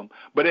forgive them,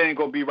 but it ain't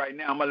going to be right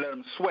now. I'm going to let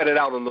them sweat it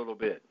out a little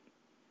bit.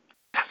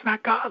 That's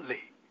not godly.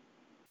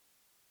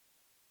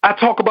 I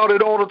talk about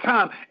it all the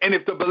time, and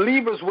if the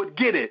believers would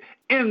get it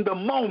in the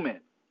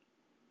moment,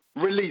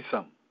 release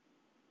them.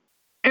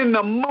 In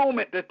the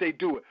moment that they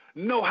do it,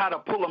 know how to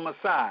pull them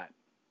aside.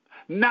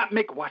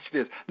 Watch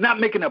this, not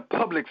making a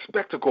public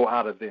spectacle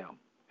out of them.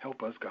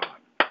 Help us, God.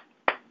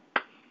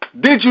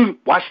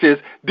 Watch this,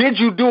 did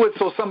you do it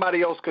so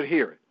somebody else could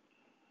hear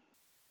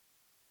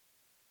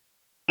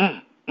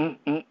it?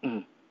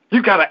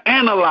 You got to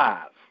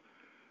analyze.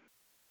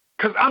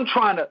 Because I'm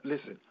trying to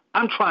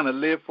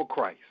live for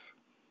Christ.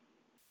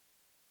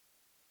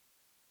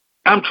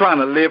 I'm trying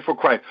to live for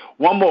Christ.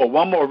 One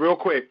more real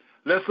quick.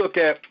 Let's look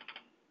at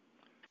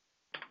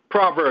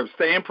Proverbs.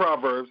 Stay in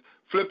Proverbs.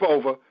 Flip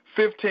over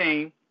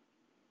 15:17.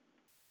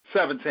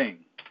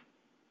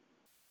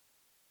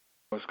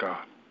 What's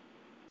God?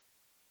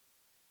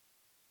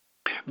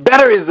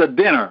 Better is a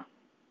dinner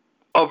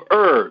of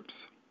herbs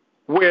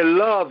where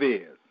love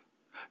is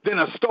than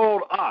a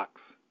stalled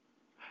ox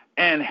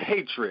and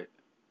hatred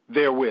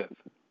therewith.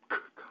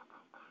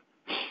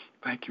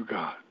 Thank you,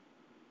 God.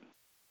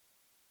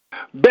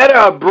 Better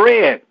a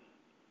bread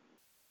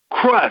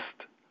crust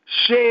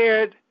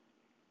shared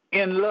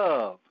in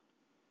love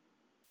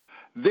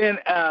than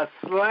a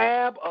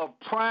slab of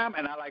prime,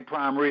 and I like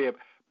prime rib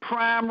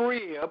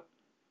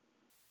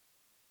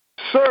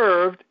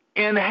served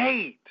in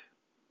hate.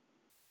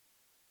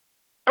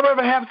 I'd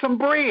rather have some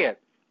bread.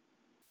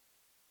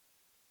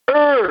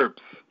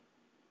 Herbs.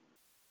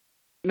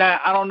 Now,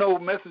 I don't know,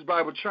 Message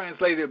Bible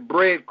translated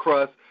bread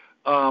crust.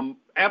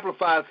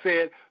 Amplified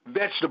said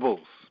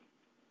vegetables.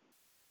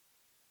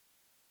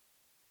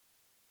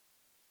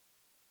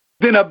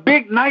 Then a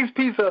big, nice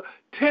piece of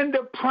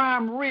tender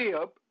prime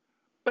rib,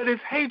 but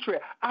it's hatred.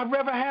 I'd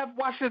rather have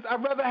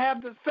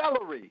the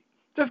celery.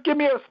 Just give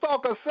me a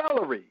stalk of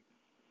celery.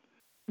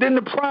 Then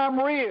the prime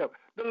rib,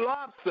 the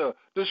lobster,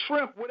 the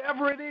shrimp,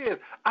 whatever it is,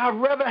 I'd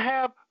rather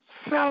have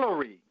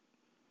celery.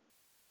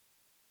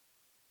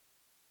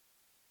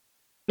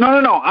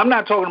 No. I'm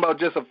not talking about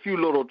just a few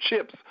little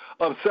chips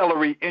of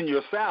celery in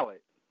your salad.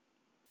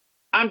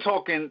 I'm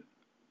talking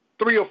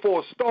 3 or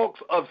 4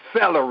 stalks of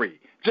celery.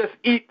 Just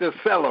eat the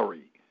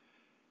celery.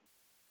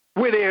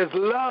 Where there's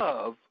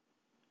love,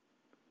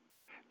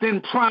 then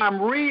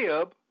prime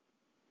rib,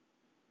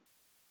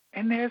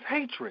 and there's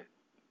hatred.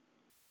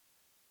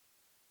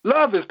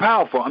 Love is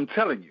powerful, I'm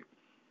telling you.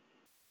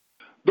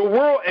 The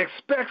world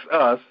expects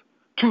us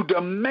to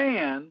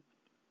demand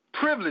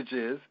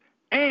privileges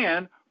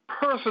and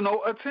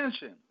personal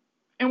attention,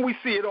 and we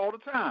see it all the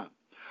time.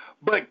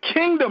 But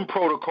kingdom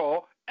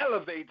protocol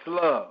elevates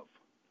love.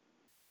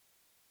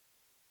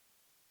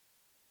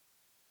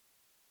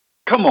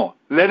 Come on,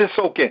 let it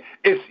soak in.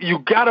 You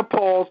gotta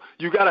pause.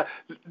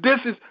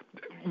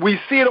 We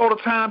see it all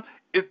the time.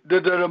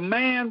 The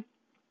demand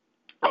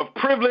of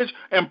privilege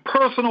and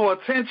personal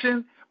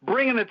attention,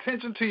 bringing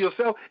attention to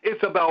yourself.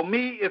 It's about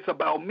me. It's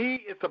about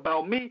me. It's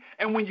about me.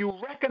 And when you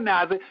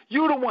recognize it,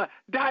 you're the one.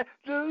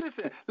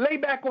 Listen, lay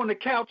back on the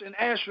couch and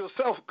ask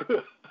yourself.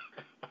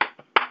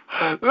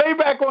 Lay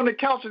back on the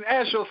couch and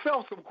ask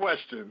yourself some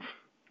questions.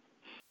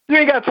 You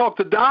ain't got to talk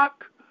to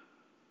Doc.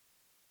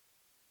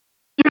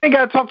 You ain't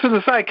got to talk to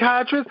the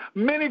psychiatrist.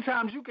 Many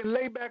times you can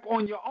lay back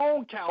on your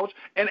own couch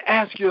and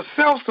ask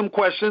yourself some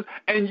questions,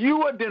 and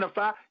you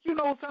identify, you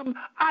know something,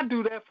 I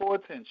do that for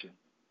attention.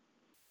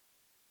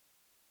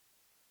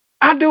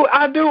 I do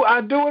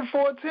it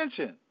for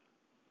attention.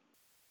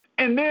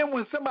 And then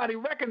when somebody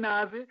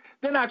recognizes it,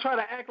 then I try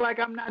to act like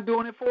I'm not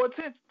doing it for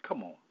attention.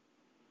 Come on.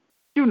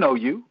 You know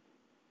you.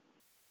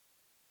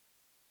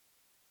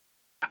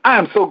 I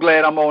am so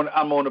glad I'm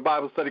on the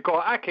Bible study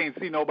call. I can't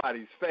see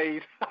nobody's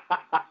face.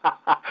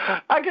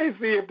 I can't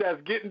see if that's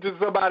getting to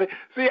somebody.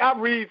 See,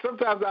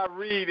 sometimes I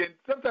read, and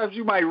sometimes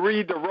you might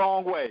read the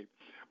wrong way.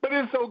 But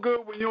it's so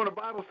good when you're on a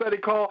Bible study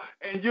call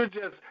and you're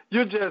just,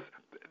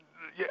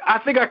 I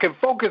think I can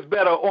focus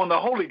better on the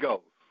Holy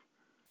Ghost.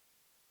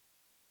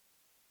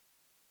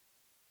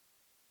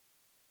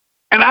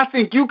 And I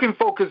think you can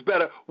focus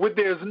better when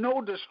there's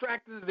no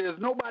distractions, there's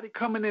nobody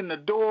coming in the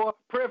door.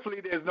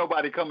 Prayerfully, there's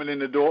nobody coming in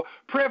the door.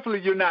 Prayerfully,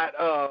 you're not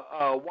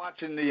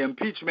watching the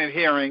impeachment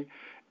hearing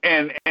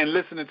and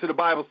listening to the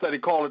Bible study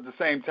call at the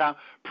same time.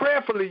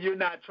 Prayerfully, you're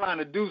not trying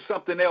to do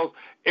something else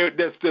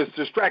that's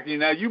distracting you.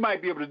 Now, you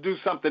might be able to do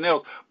something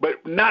else,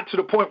 but not to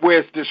the point where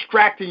it's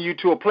distracting you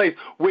to a place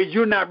where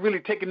you're not really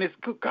taking this,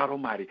 good God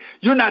Almighty,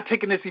 you're not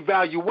taking this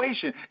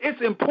evaluation.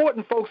 It's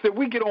important, folks, that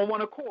we get on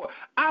one accord.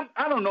 I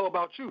don't know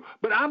about you,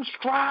 but I'm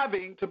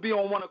striving to be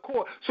on one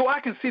accord so I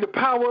can see the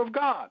power of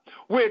God.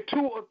 Where 2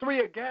 or 3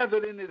 are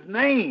gathered in His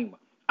name.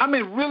 I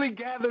mean, really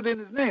gathered in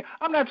His name.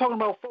 I'm not talking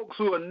about folks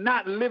who are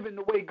not living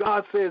the way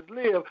God says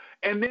live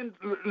and then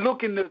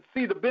looking to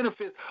see the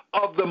benefits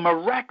of the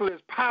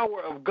miraculous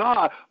power of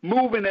God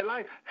moving their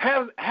life,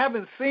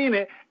 haven't seen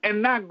it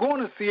and not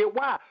going to see it.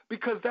 Why?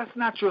 Because that's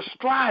not your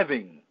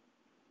striving.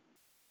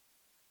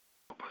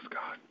 Help us,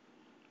 God.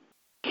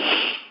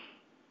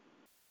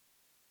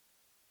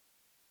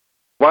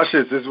 Watch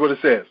this. This is what it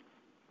says.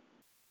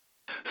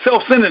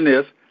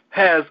 Self-centeredness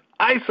has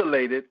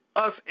isolated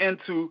us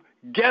into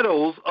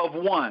ghettos of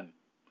one,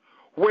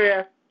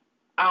 where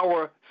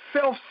our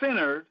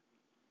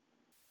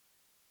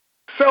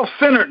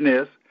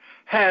self-centeredness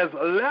has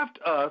left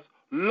us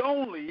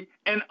lonely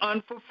and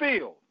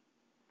unfulfilled.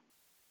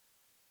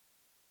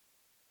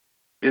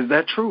 Is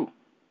that true?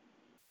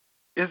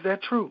 Is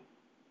that true?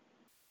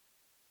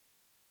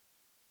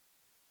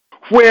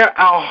 Where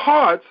our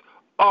hearts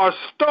are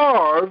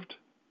starved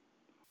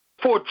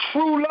for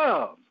true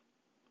love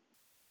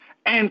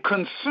and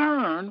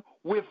concern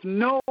with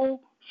no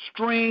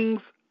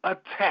strings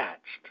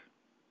attached.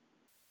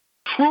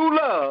 True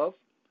love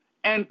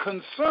and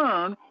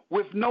concern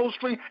with no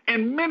string.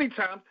 And many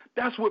times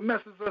that's what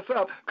messes us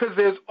up, because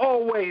there's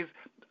always,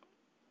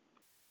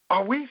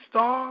 are we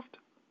starved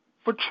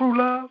for true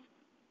love?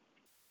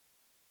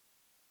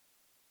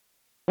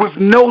 With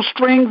no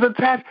strings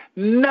attached,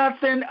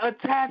 nothing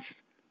attached.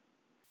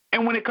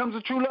 And when it comes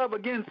to true love,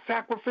 again,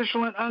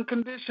 sacrificial and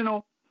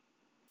unconditional.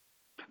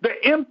 The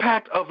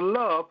impact of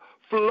love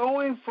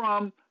flowing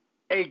from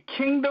a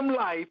kingdom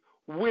life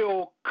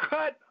will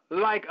cut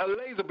like a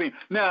laser beam.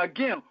 Now,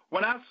 again,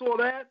 when I saw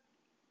that,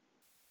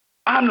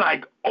 I'm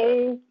like,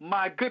 oh,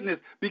 my goodness,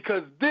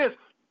 because this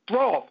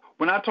Thorf,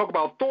 when I talk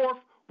about Thorf,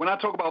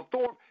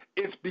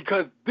 it's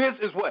because this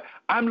is what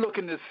I'm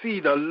looking to see,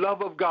 the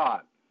love of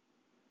God,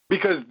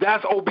 because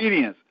that's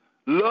obedience.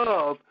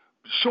 Love,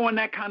 showing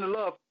that kind of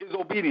love is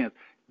obedience.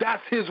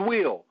 That's His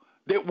will,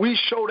 that we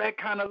show that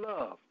kind of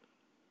love.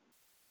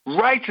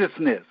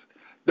 Righteousness.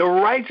 The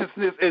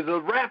righteousness is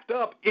wrapped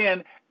up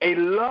in a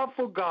love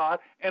for God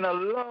and a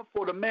love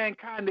for the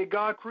mankind that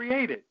God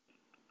created.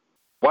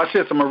 Watch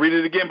this. I'm going to read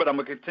it again, but I'm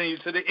going to continue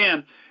to the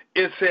end.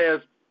 It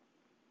says,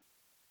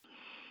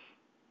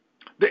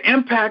 the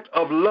impact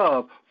of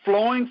love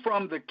flowing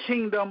from the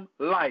kingdom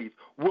life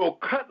will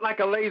cut like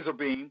a laser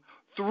beam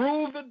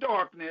through the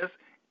darkness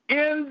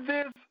in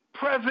this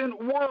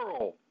present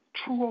world.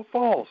 True or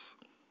false?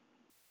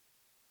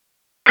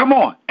 Come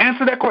on,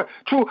 answer that question.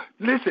 True.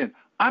 Listen,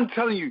 I'm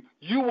telling you,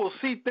 you will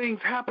see things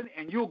happen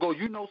and you'll go,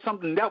 you know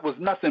something, that was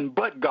nothing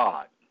but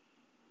God.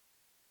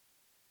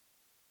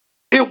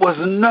 It was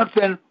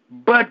nothing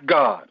but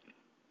God.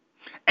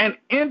 And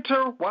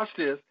watch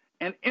this,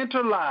 and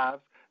enter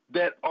lives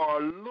that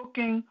are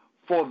looking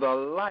for the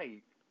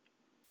light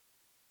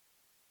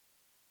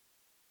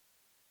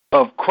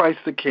of Christ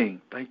the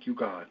King. Thank you,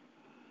 God.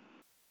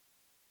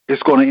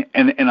 It's going to,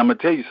 and I'm going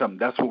to tell you something,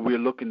 that's what we're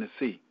looking to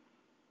see.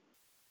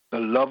 The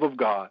love of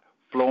God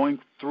flowing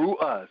through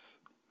us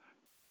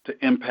to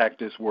impact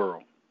this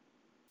world.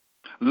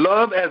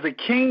 Love as a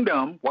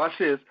kingdom, watch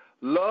this,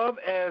 love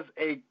as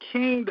a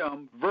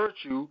kingdom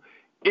virtue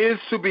is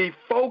to be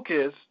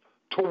focused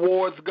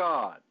towards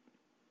God.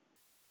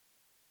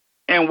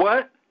 And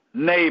what?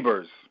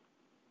 Neighbors.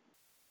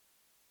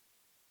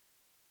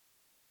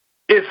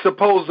 It's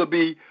supposed to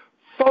be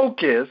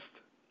focused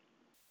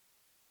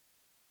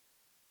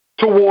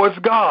towards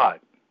God.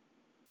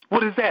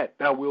 What is that?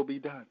 Thy will be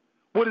done.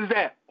 What is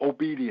that?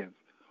 Obedience.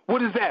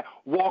 What is that?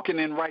 Walking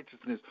in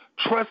righteousness.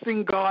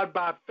 Trusting God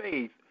by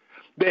faith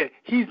that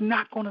he's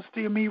not going to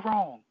steer me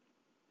wrong.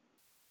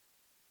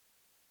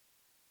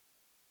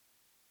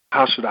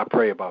 How should I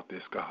pray about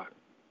this, God?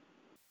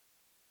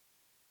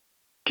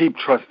 Keep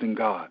trusting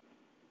God.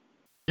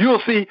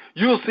 You'll see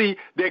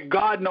that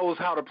God knows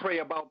how to pray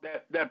about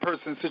that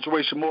person's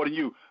situation more than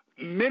you.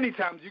 Many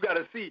times you got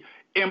to see,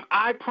 am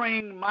I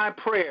praying my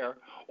prayer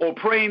or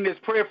praying this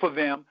prayer for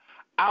them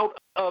out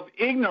of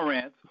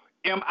ignorance?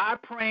 Am I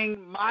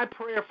praying my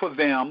prayer for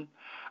them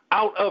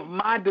out of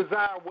my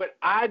desire, what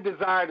I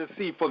desire to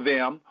see for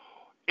them?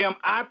 Am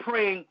I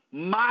praying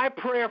my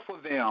prayer for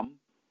them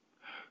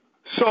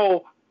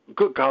so,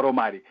 good God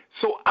Almighty,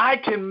 so I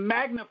can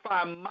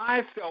magnify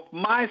myself,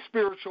 my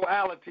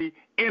spirituality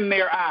in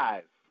their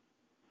eyes?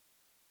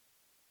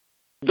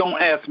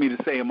 Don't ask me to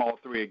say them all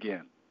three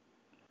again.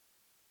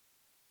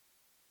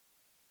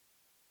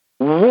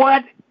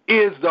 What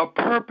is the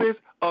purpose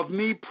of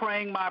me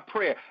praying my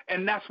prayer?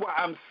 And that's why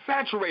I'm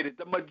saturated.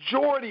 The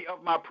majority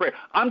of my prayer,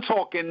 I'm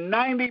talking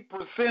 90%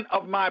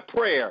 of my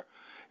prayer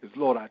is,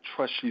 Lord, I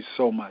trust you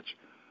so much.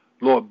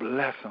 Lord,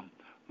 bless them.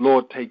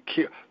 Lord, take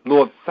care.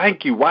 Lord,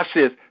 thank you. Watch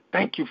this.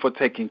 Thank you for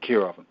taking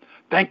care of them.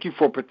 Thank you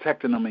for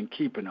protecting them and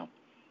keeping them.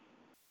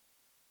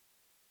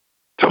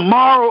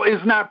 Tomorrow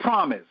is not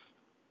promised.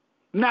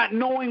 Not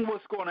knowing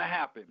what's going to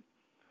happen.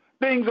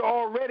 Things are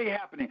already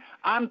happening.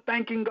 I'm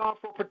thanking God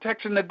for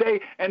protection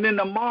today, and then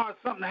tomorrow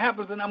something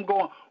happens, and I'm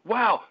going,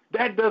 wow,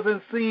 that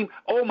doesn't seem,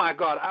 oh, my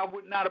God, I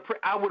would not have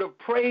prayed. I would have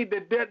prayed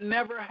that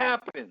never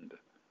happened.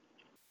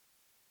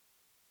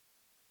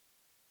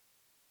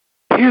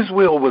 His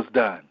will was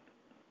done.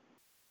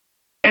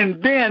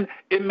 And then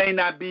it may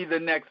not be the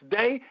next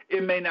day.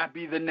 It may not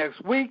be the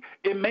next week.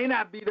 It may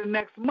not be the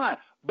next month.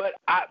 But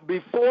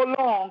before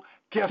long,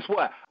 guess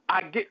what?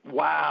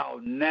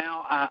 Wow,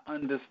 now I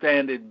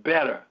understand it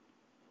better.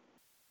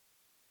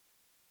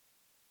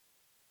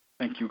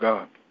 Thank you,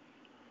 God.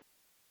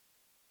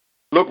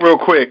 Look real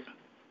quick.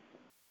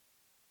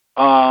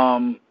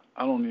 I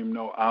don't even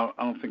know. I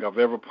don't think I've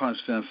ever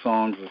punched in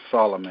Songs of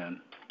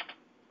Solomon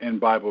in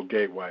Bible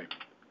Gateway.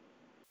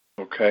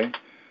 Okay?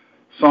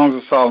 Songs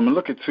of Solomon.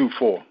 Look at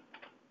 2:4.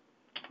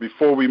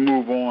 Before we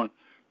move on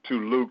to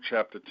Luke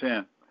chapter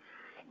 10.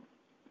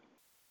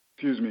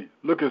 Excuse me.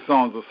 Look at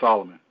Songs of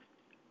Solomon.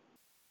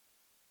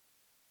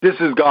 This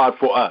is God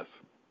for us.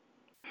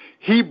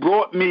 He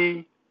brought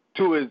me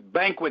to his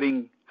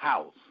banqueting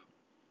house,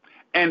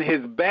 and his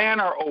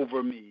banner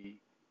over me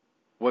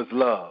was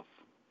love.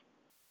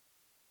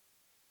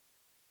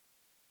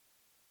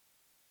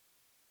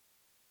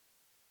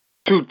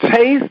 To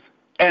taste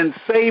and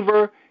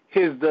savor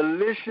his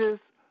delicious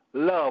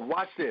love.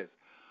 Watch this.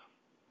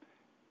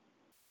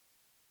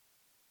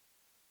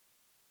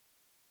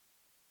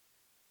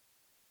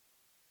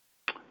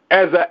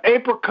 As an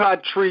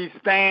apricot tree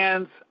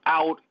stands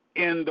out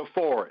in the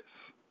forest,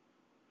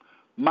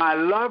 my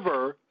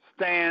lover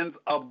stands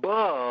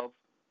above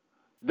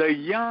the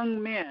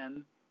young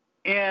men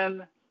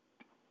in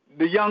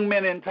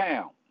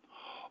town.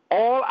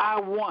 All I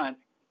want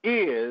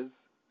is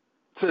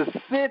to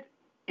sit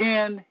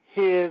in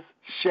his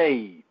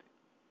shade,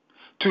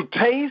 to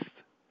taste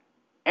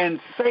and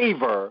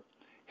savor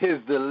his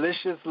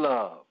delicious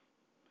love.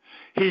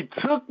 He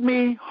took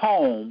me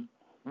home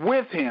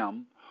with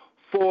him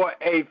for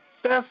a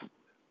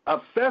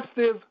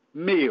festive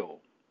meal,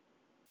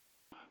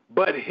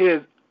 but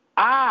his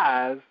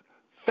eyes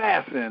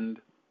fastened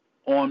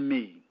on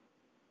me.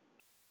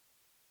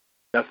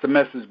 That's the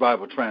Message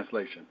Bible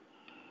translation.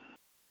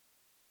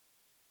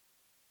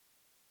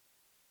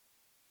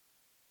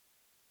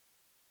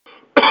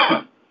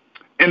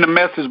 In the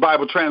Message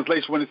Bible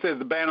translation, when it says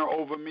the banner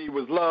over me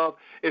was love,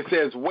 it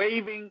says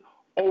waving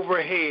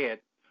overhead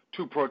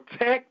to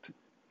protect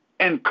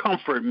and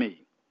comfort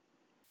me.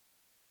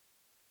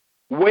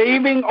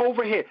 Waving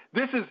overhead.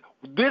 This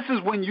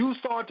is when you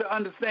start to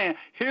understand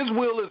his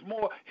will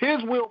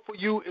for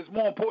you is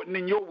more important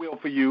than your will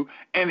for you,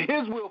 and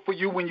his will for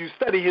you, when you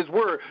study his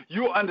word,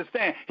 you'll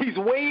understand he's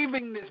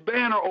waving this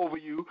banner over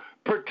you,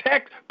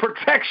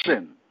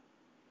 protection.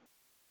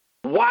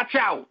 Watch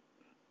out.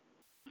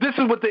 This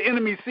is what the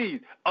enemy sees,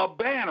 a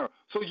banner.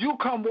 So you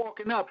come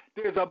walking up,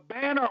 there's a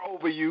banner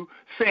over you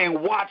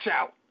saying, watch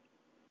out.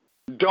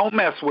 Don't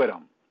mess with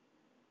them.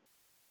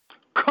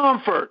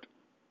 Comfort.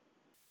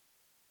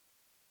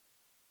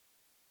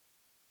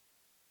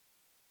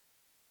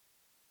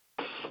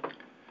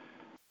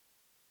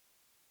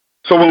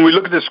 So when we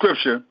look at the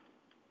scripture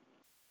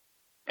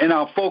and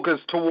our focus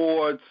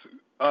towards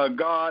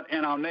God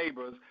and our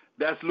neighbors,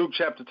 that's Luke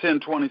chapter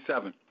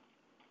 10:27.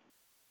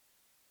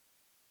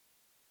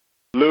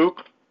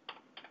 Luke,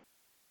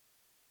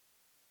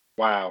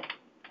 Wow.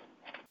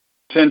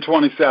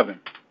 10:27.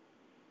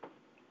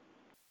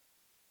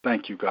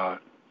 Thank you, God.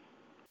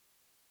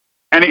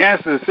 And he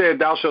answered and said,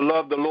 Thou shalt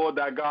love the Lord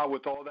thy God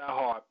with all thy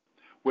heart,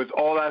 with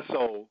all thy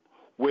soul,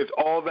 with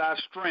all thy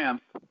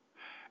strength,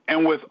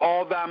 and with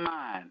all thy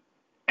mind,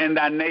 and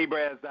thy neighbor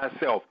as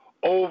thyself.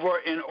 Over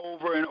and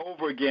over and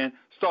over again,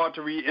 start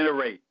to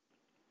reiterate.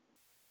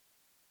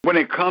 When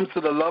it comes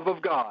to the love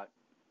of God,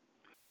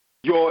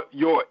 your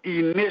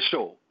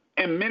initial,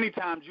 and many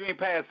times you ain't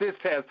passed this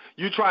test,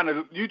 you trying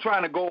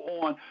to go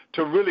on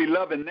to really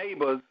loving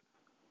neighbors,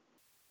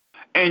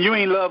 and you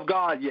ain't loved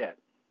God yet.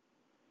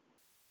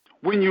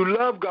 When you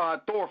love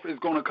God, Thorpe is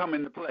going to come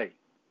into play.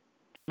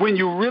 When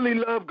you really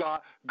love God,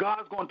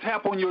 God's going to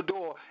tap on your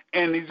door,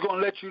 and he's going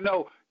to let you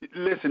know,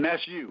 listen,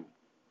 that's you.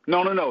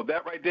 No,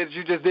 that right there that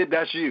you just did,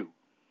 that's you.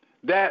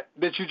 That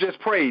you just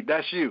prayed,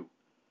 that's you.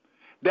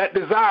 That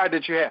desire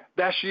that you have,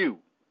 that's you.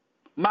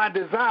 My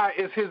desire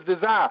is his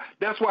desire.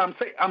 That's why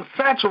I'm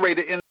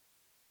saturated in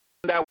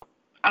that.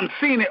 I'm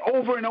seeing it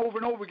over and over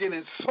and over again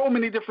in so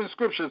many different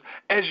scriptures.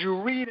 As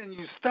you read and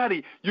you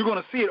study, you're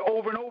going to see it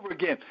over and over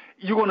again.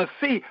 You're going to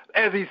see,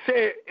 as he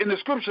said in the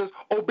scriptures,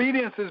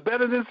 obedience is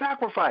better than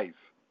sacrifice.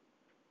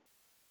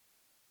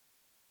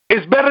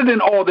 It's better than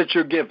all that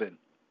you're given.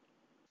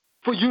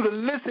 For you to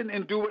listen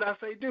and do what I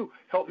say do.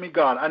 Help me,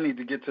 God. I need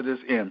to get to this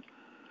end.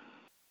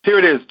 Here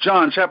it is,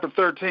 John chapter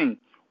 13.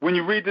 When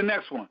you read the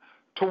next one,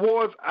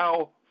 towards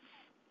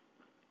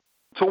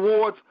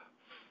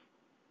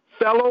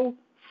fellow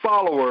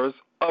followers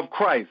of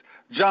Christ.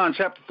 John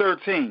chapter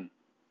 13.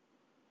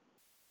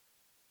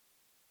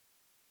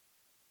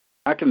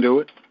 I can do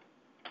it.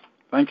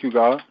 Thank you,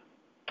 God.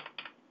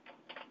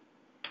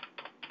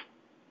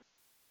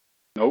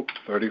 Nope,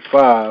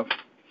 35.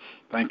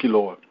 Thank you,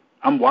 Lord.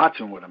 I'm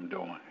watching what I'm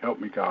doing. Help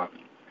me, God.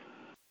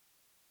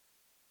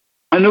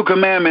 A new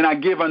commandment I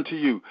give unto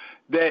you,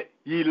 that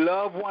ye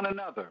love one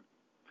another,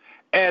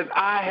 as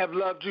I have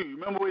loved you.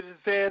 Remember what it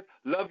says?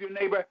 Love your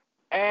neighbor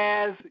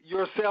as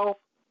yourself.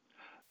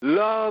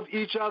 Love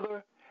each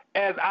other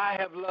as I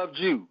have loved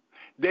you,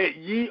 that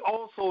ye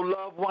also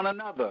love one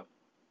another.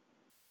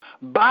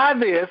 By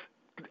this,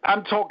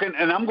 I'm talking,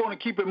 and I'm going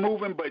to keep it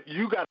moving, but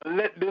you got to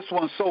let this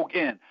one soak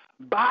in.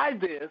 By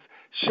this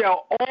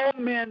shall all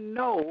men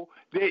know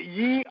that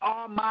ye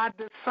are my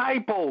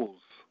disciples.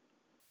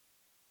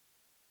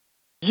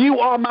 You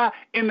are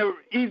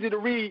easy to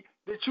read,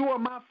 that you are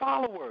my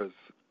followers.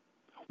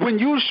 When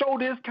you show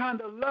this kind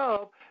of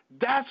love,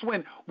 that's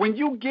when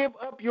you give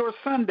up your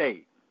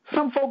Sunday.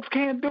 Some folks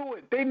can't do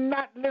it. They're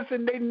not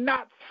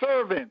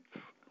servants.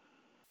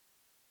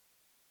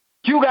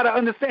 You got to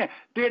understand,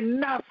 they're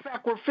not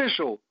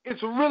sacrificial.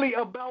 It's really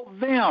about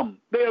them.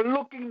 They're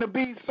looking to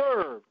be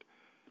served.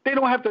 They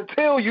don't have to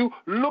tell you,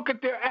 look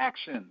at their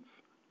actions.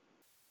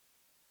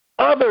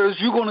 Others,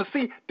 you're going to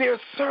see, they're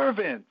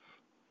servants.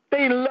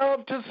 They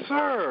love to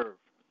serve.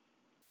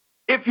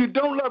 If you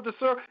don't love to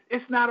serve,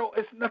 it's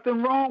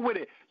nothing wrong with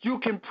it. You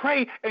can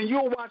pray and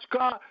you'll watch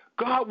God.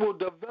 God will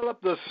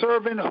develop the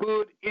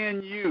servanthood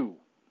in you.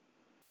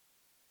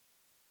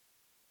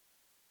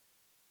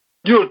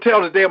 You'll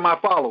tell that they're my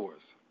followers.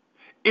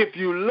 If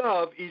you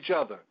love each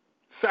other,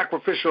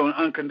 sacrificial and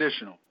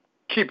unconditional,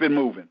 keep it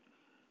moving.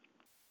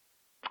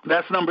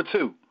 That's number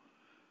 2.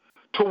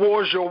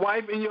 Towards your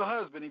wife and your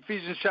husband,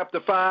 Ephesians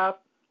chapter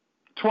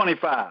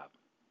 5:25.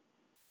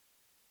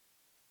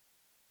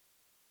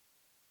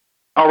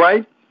 All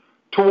right?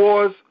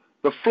 Towards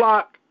the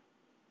flock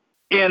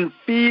in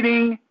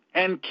feeding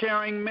and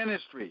caring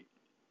ministry.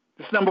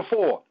 It's number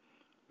 4.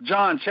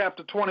 John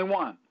chapter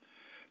 21,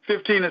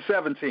 15 and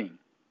 17.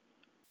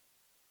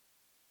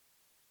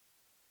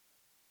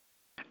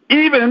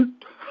 Even,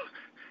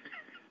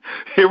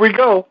 here we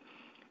go,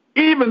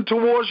 even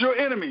towards your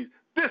enemies.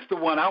 This is the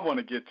one I want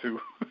to get to.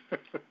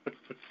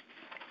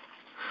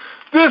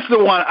 This is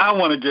the one I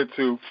want to get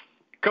to.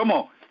 Come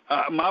on.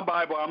 My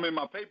Bible, I'm in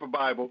my paper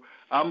Bible.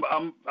 I'm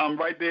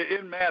right there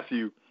in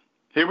Matthew.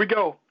 Here we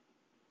go.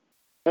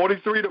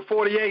 43 to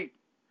 48.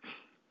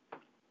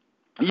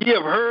 Ye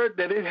have heard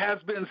that it has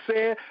been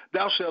said,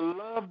 thou shalt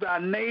love thy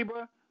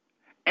neighbor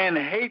and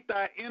hate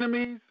thy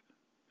enemies.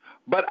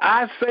 But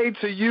I say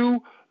to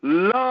you,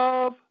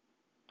 love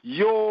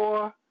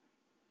your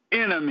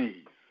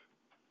enemies.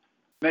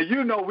 Now,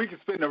 you know we can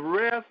spend the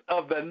rest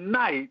of the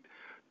night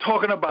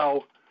talking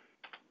about,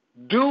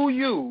 do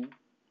you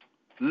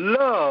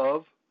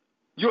love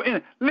your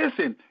enemy?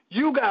 Listen,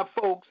 you got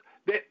folks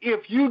that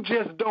if you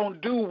just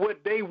don't do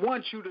what they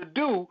want you to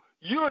do,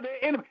 you're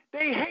their enemy.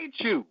 They hate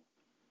you.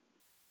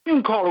 You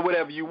can call it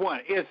whatever you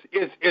want.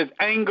 It's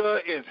anger,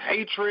 it's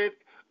hatred.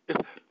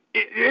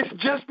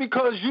 It's just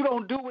because you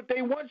don't do what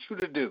they want you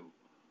to do.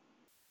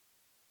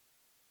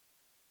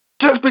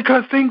 Just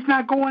because things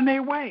not going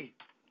their way.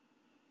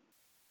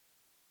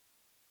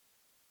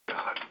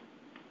 God.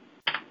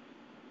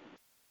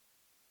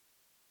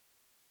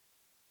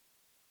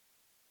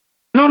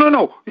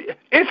 No.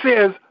 It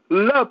says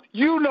love.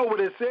 You know what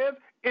it says.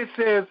 It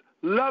says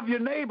love your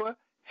neighbor,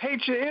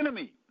 hate your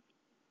enemy.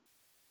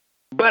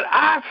 But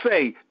I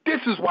say, this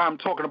is why I'm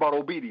talking about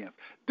obedience.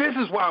 This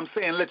is why I'm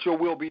saying let your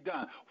will be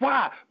done.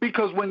 Why?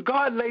 Because when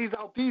God lays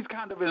out these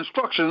kind of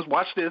instructions,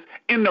 watch this,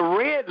 in the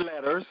red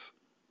letters,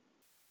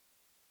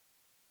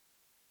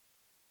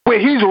 where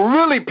he's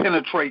really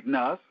penetrating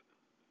us,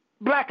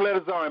 black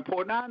letters are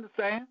important, I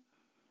understand.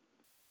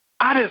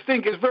 I just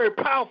think it's very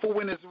powerful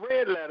when it's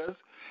red letters,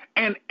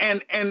 and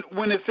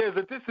when it says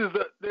that this is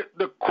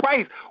the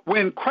Christ.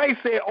 When Christ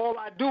said, all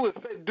I do is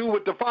do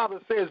what the Father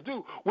says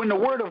do. When the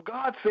Word of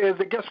God says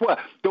that, guess what?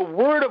 The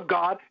Word of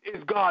God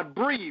is God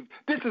breathed.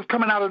 This is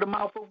coming out of the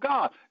mouth of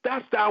God.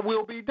 That's thy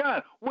will be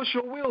done. What's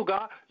your will,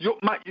 God?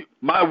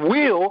 My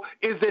will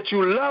is that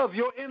you love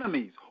your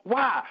enemies.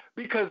 Why?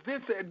 Because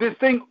this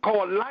thing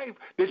called life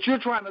that you're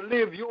trying to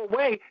live your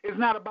way is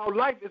not about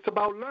life. It's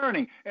about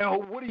learning.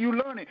 And what are you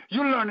learning?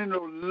 You're learning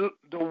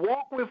to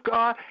walk with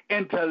God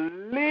and to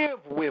live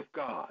with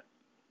God.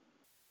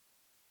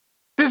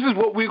 This is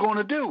what we're going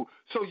to do.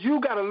 So you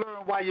got to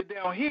learn while you're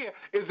down here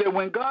is that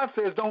when God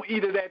says don't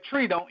eat of that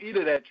tree, don't eat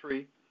of that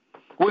tree.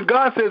 When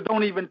God says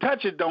don't even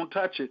touch it, don't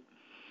touch it.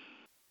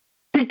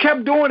 He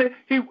kept doing it.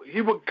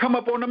 He would come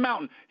up on the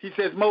mountain. He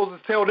says, Moses,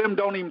 tell them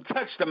don't even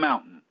touch the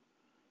mountain.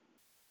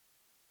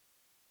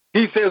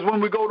 He says,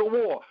 when we go to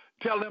war,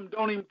 tell them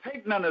don't even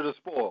take none of the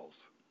spoils.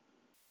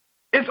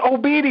 It's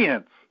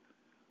obedience.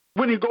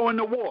 When you go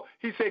into war,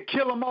 he said,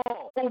 kill them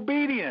all.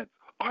 Obedience.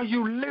 Are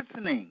you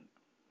listening?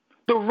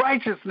 The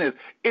righteousness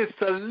is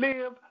to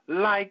live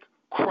like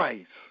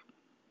Christ.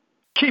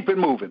 Keep it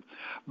moving.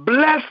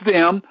 Bless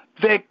them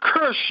that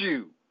curse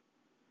you.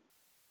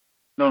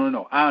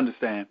 No. I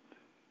understand.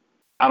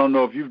 I don't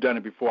know if you've done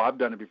it before. I've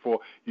done it before.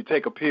 You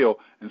take a pill,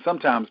 and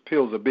sometimes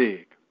pills are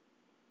big.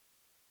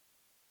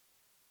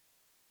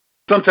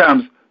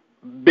 Sometimes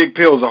big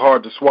pills are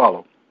hard to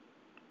swallow.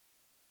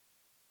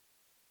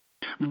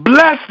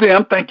 Bless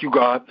them, thank you,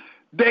 God,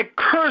 that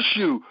curse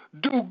you.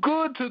 Do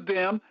good to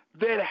them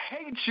that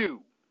hate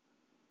you.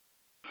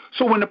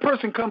 So when the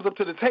person comes up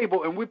to the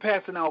table and we're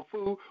passing out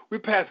food, we're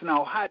passing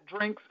out hot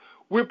drinks,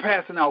 we're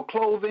passing out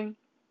clothing,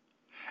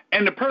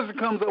 and the person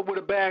comes up with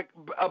a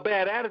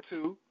bad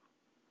attitude,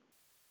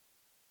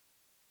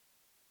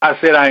 I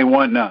said I ain't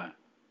want none.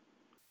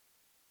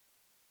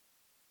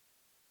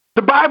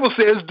 The Bible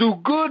says do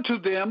good to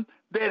them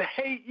that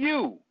hate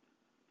you.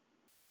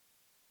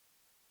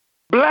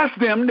 Bless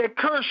them that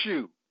curse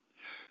you.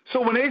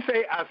 So when they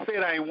say, I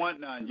said I ain't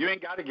want none, you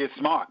ain't got to get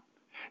smart.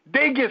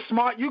 They get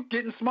smart, you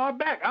getting smart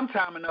back. I'm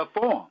timing up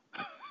for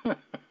them.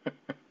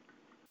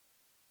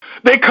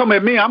 They come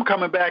at me, I'm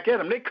coming back at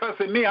them. They cuss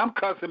at me, I'm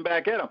cussing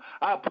back at them.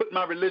 I'll put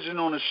my religion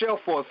on the shelf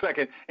for a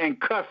second and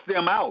cuss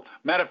them out.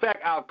 Matter of fact,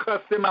 I'll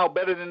cuss them out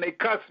better than they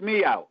cuss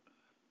me out.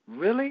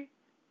 Really?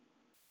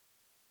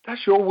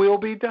 That's your will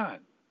be done.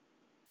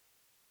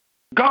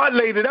 God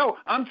laid it out.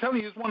 I'm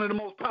telling you, it's one of the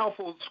most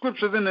powerful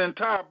scriptures in the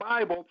entire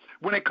Bible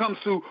when it comes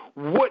to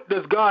what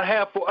does God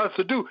have for us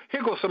to do.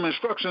 Here goes some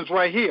instructions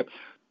right here.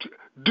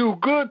 Do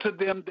good to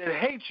them that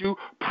hate you.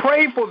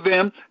 Pray for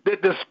them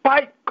that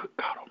God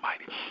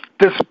Almighty,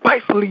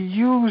 despitefully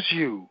use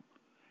you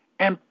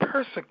and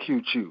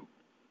persecute you.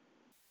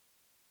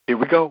 Here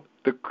we go.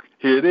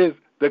 Here it is,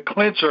 the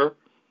clincher.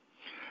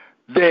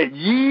 That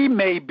ye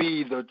may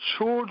be the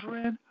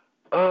children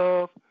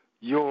of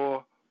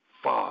your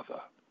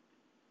Father.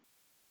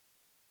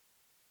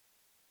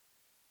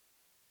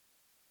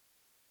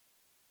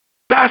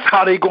 That's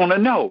how they're going to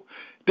know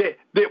that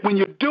when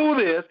you do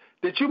this,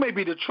 that you may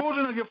be the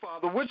children of your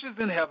Father, which is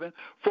in heaven,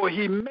 for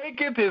he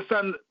maketh his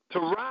sun to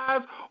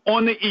rise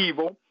on the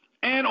evil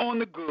and on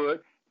the good,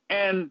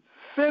 and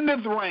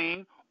sendeth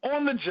rain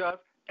on the just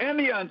and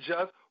the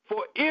unjust.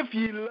 For if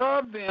ye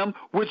love them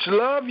which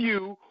love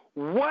you,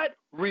 what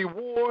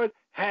reward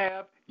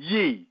have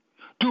ye?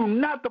 Do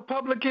not the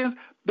publicans,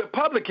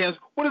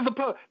 what is the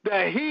public?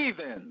 The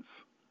heathens,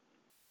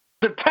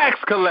 the tax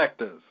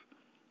collectors,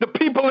 the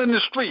people in the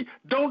street,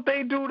 don't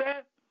they do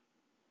that?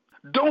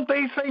 Don't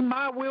they say,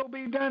 my will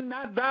be done,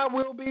 not thy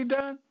will be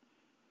done?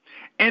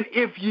 And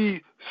if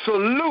ye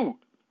salute,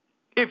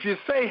 if you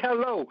say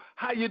hello,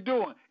 how you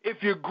doing?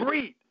 If you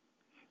greet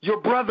your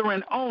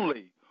brethren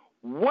only,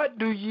 what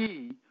do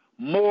ye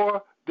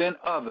more than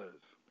others?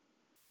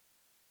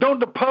 Don't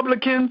the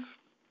publicans,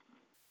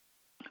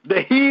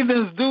 the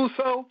heathens do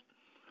so?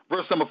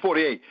 Verse number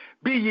 48,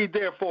 be ye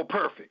therefore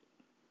perfect,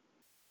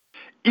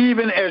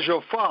 even as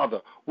your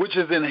Father, which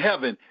is in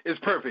heaven, is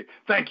perfect.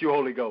 Thank you,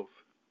 Holy Ghost.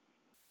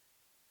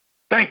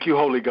 Thank you,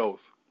 Holy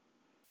Ghost.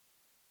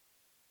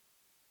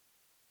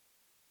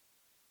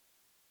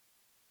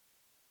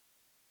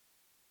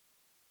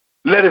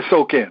 Let it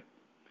soak in.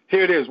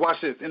 Here it is.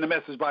 Watch this in the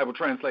Message Bible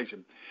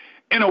translation.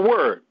 In a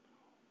word,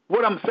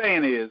 what I'm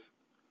saying is,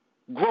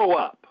 grow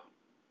up.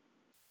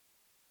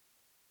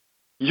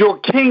 Your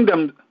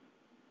kingdom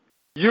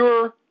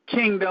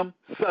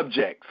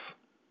subjects.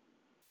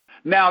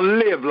 Now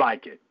live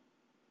like it.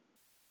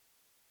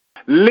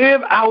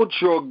 Live out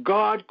your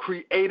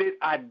God-created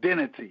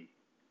identity.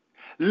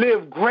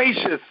 Live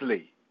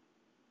graciously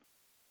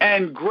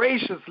and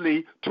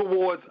graciously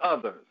towards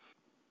others,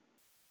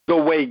 the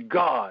way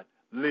God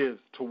lives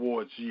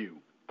towards you.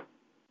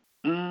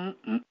 Mm,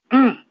 mm,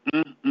 mm,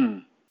 mm,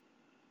 mm.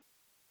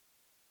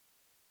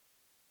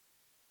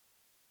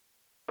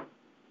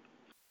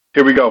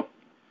 Here we go.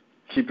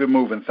 Keep it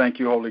moving. Thank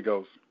you, Holy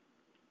Ghost.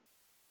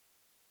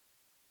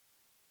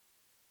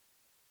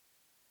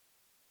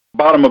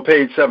 Bottom of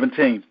page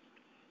 17.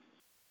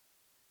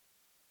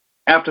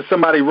 After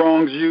somebody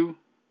wrongs you,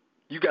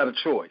 you got a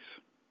choice.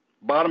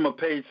 Bottom of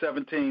page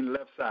 17,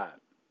 left side.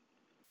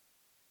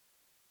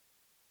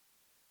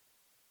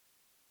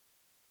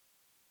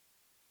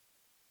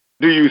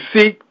 Do you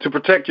seek to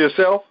protect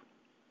yourself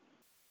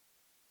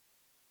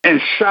and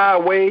shy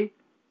away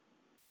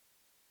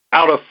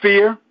out of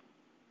fear?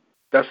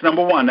 That's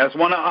number one. That's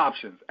one of the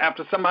options.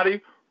 After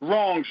somebody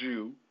wrongs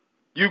you,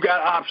 you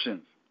got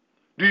options.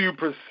 Do you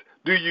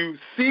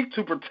seek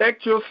to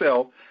protect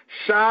yourself,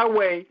 shy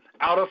away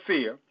out of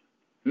fear?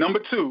 Number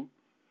two,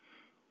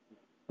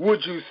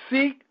 would you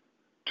seek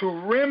to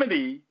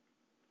remedy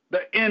the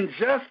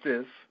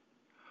injustice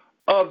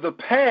of the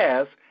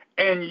past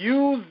and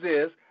use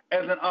this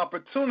as an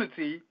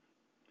opportunity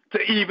to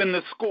even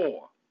the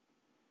score?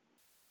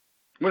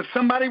 When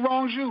somebody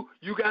wrongs you,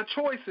 you got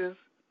choices.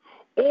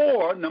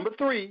 Or, number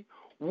three,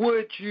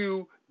 would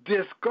you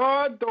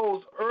discard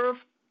those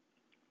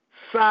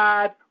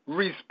earth-side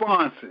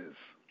responses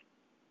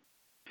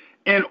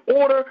in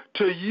order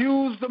to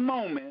use the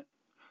moment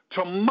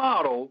to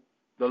model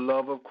the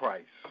love of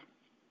Christ?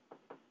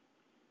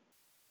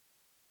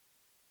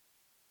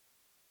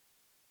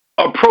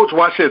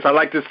 Watch this, I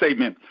like this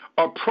statement.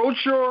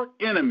 Approach your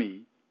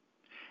enemy,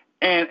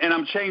 and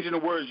I'm changing the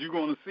words you're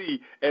going to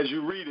see as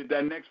you read it.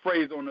 That next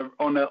phrase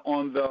on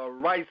the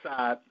right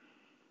side,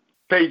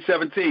 page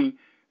 17,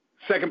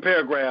 second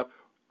paragraph,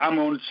 I'm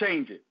going to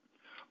change it.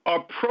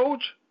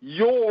 Approach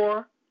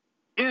your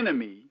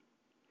enemy,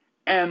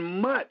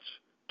 and much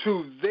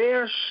to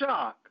their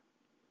shock,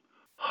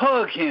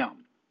 hug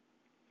him.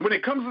 When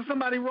it comes to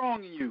somebody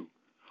wronging you,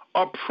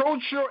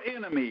 approach your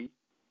enemy,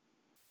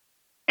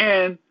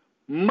 and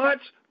much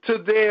to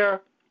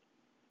their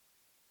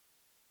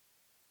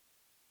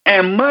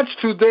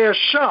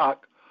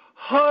shock,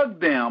 hug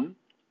them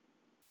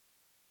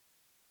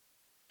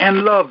and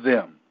love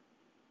them.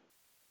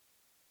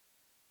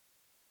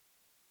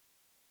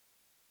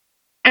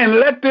 And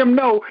let them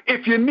know,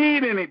 if you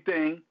need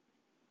anything,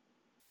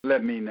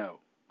 let me know.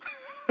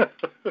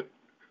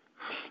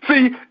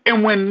 See,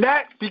 and when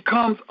that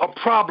becomes a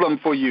problem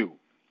for you,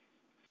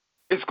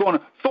 it's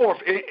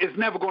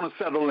never going to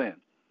settle in.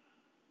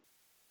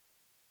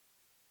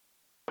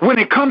 When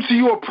it comes to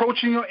you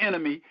approaching your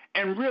enemy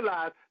and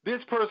realize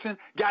this person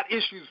got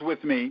issues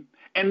with me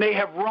and they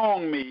have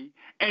wronged me,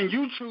 and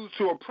you choose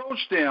to approach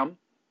them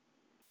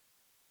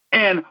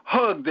and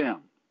hug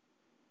them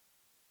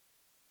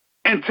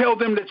and tell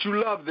them that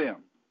you love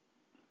them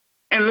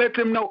and let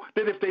them know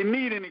that if they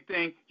need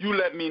anything, you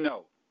let me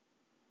know.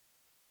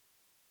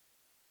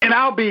 And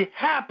I'll be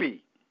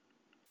happy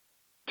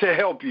to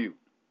help you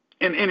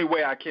in any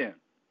way I can.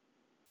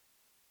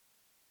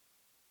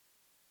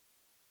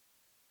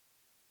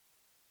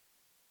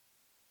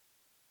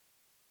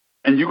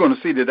 And you're going to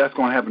see that that's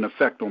going to have an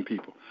effect on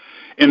people.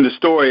 In the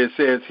story, it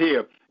says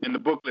here, in the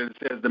booklet, it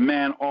says the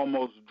man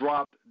almost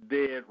dropped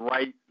dead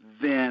right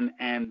then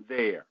and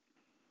there.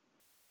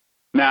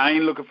 Now, I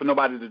ain't looking for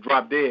nobody to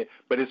drop dead,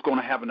 but it's going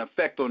to have an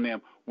effect on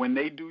them when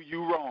they do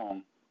you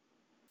wrong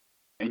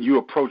and you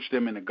approach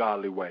them in a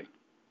godly way.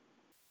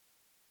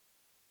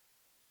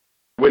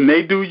 When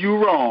they do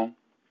you wrong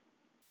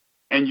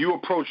and you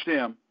approach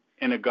them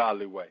in a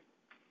godly way.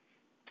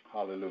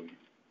 Hallelujah.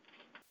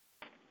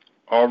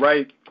 All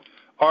right,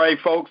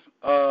 folks.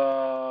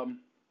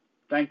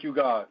 Thank you,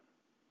 God.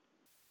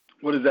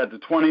 What is that, the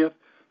 20th?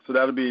 So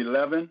that'll be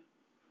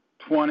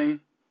 11/20/19.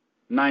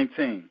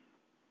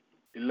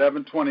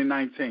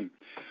 11/20/19.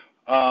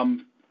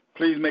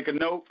 Please make a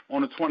note,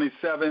 on the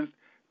 27th,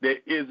 there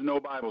is no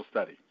Bible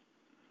study.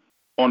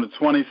 On the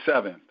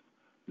 27th,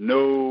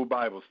 no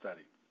Bible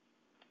study.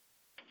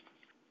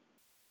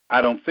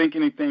 I don't think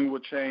anything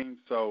will change,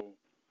 so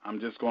I'm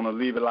just going to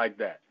leave it like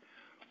that.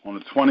 On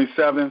the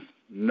 27th,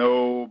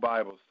 no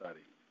Bible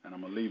study. And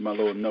I'm going to leave my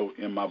little note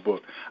in my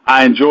book.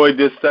 I enjoyed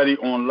this study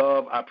on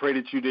love. I pray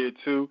that you did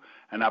too.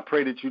 And I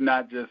pray that you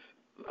not just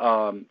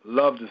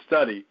love to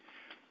study,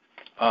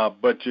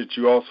 but that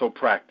you also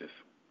practice.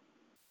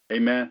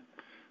 Amen.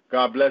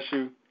 God bless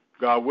you.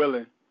 God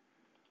willing.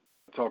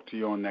 I'll talk to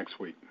you on next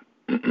week.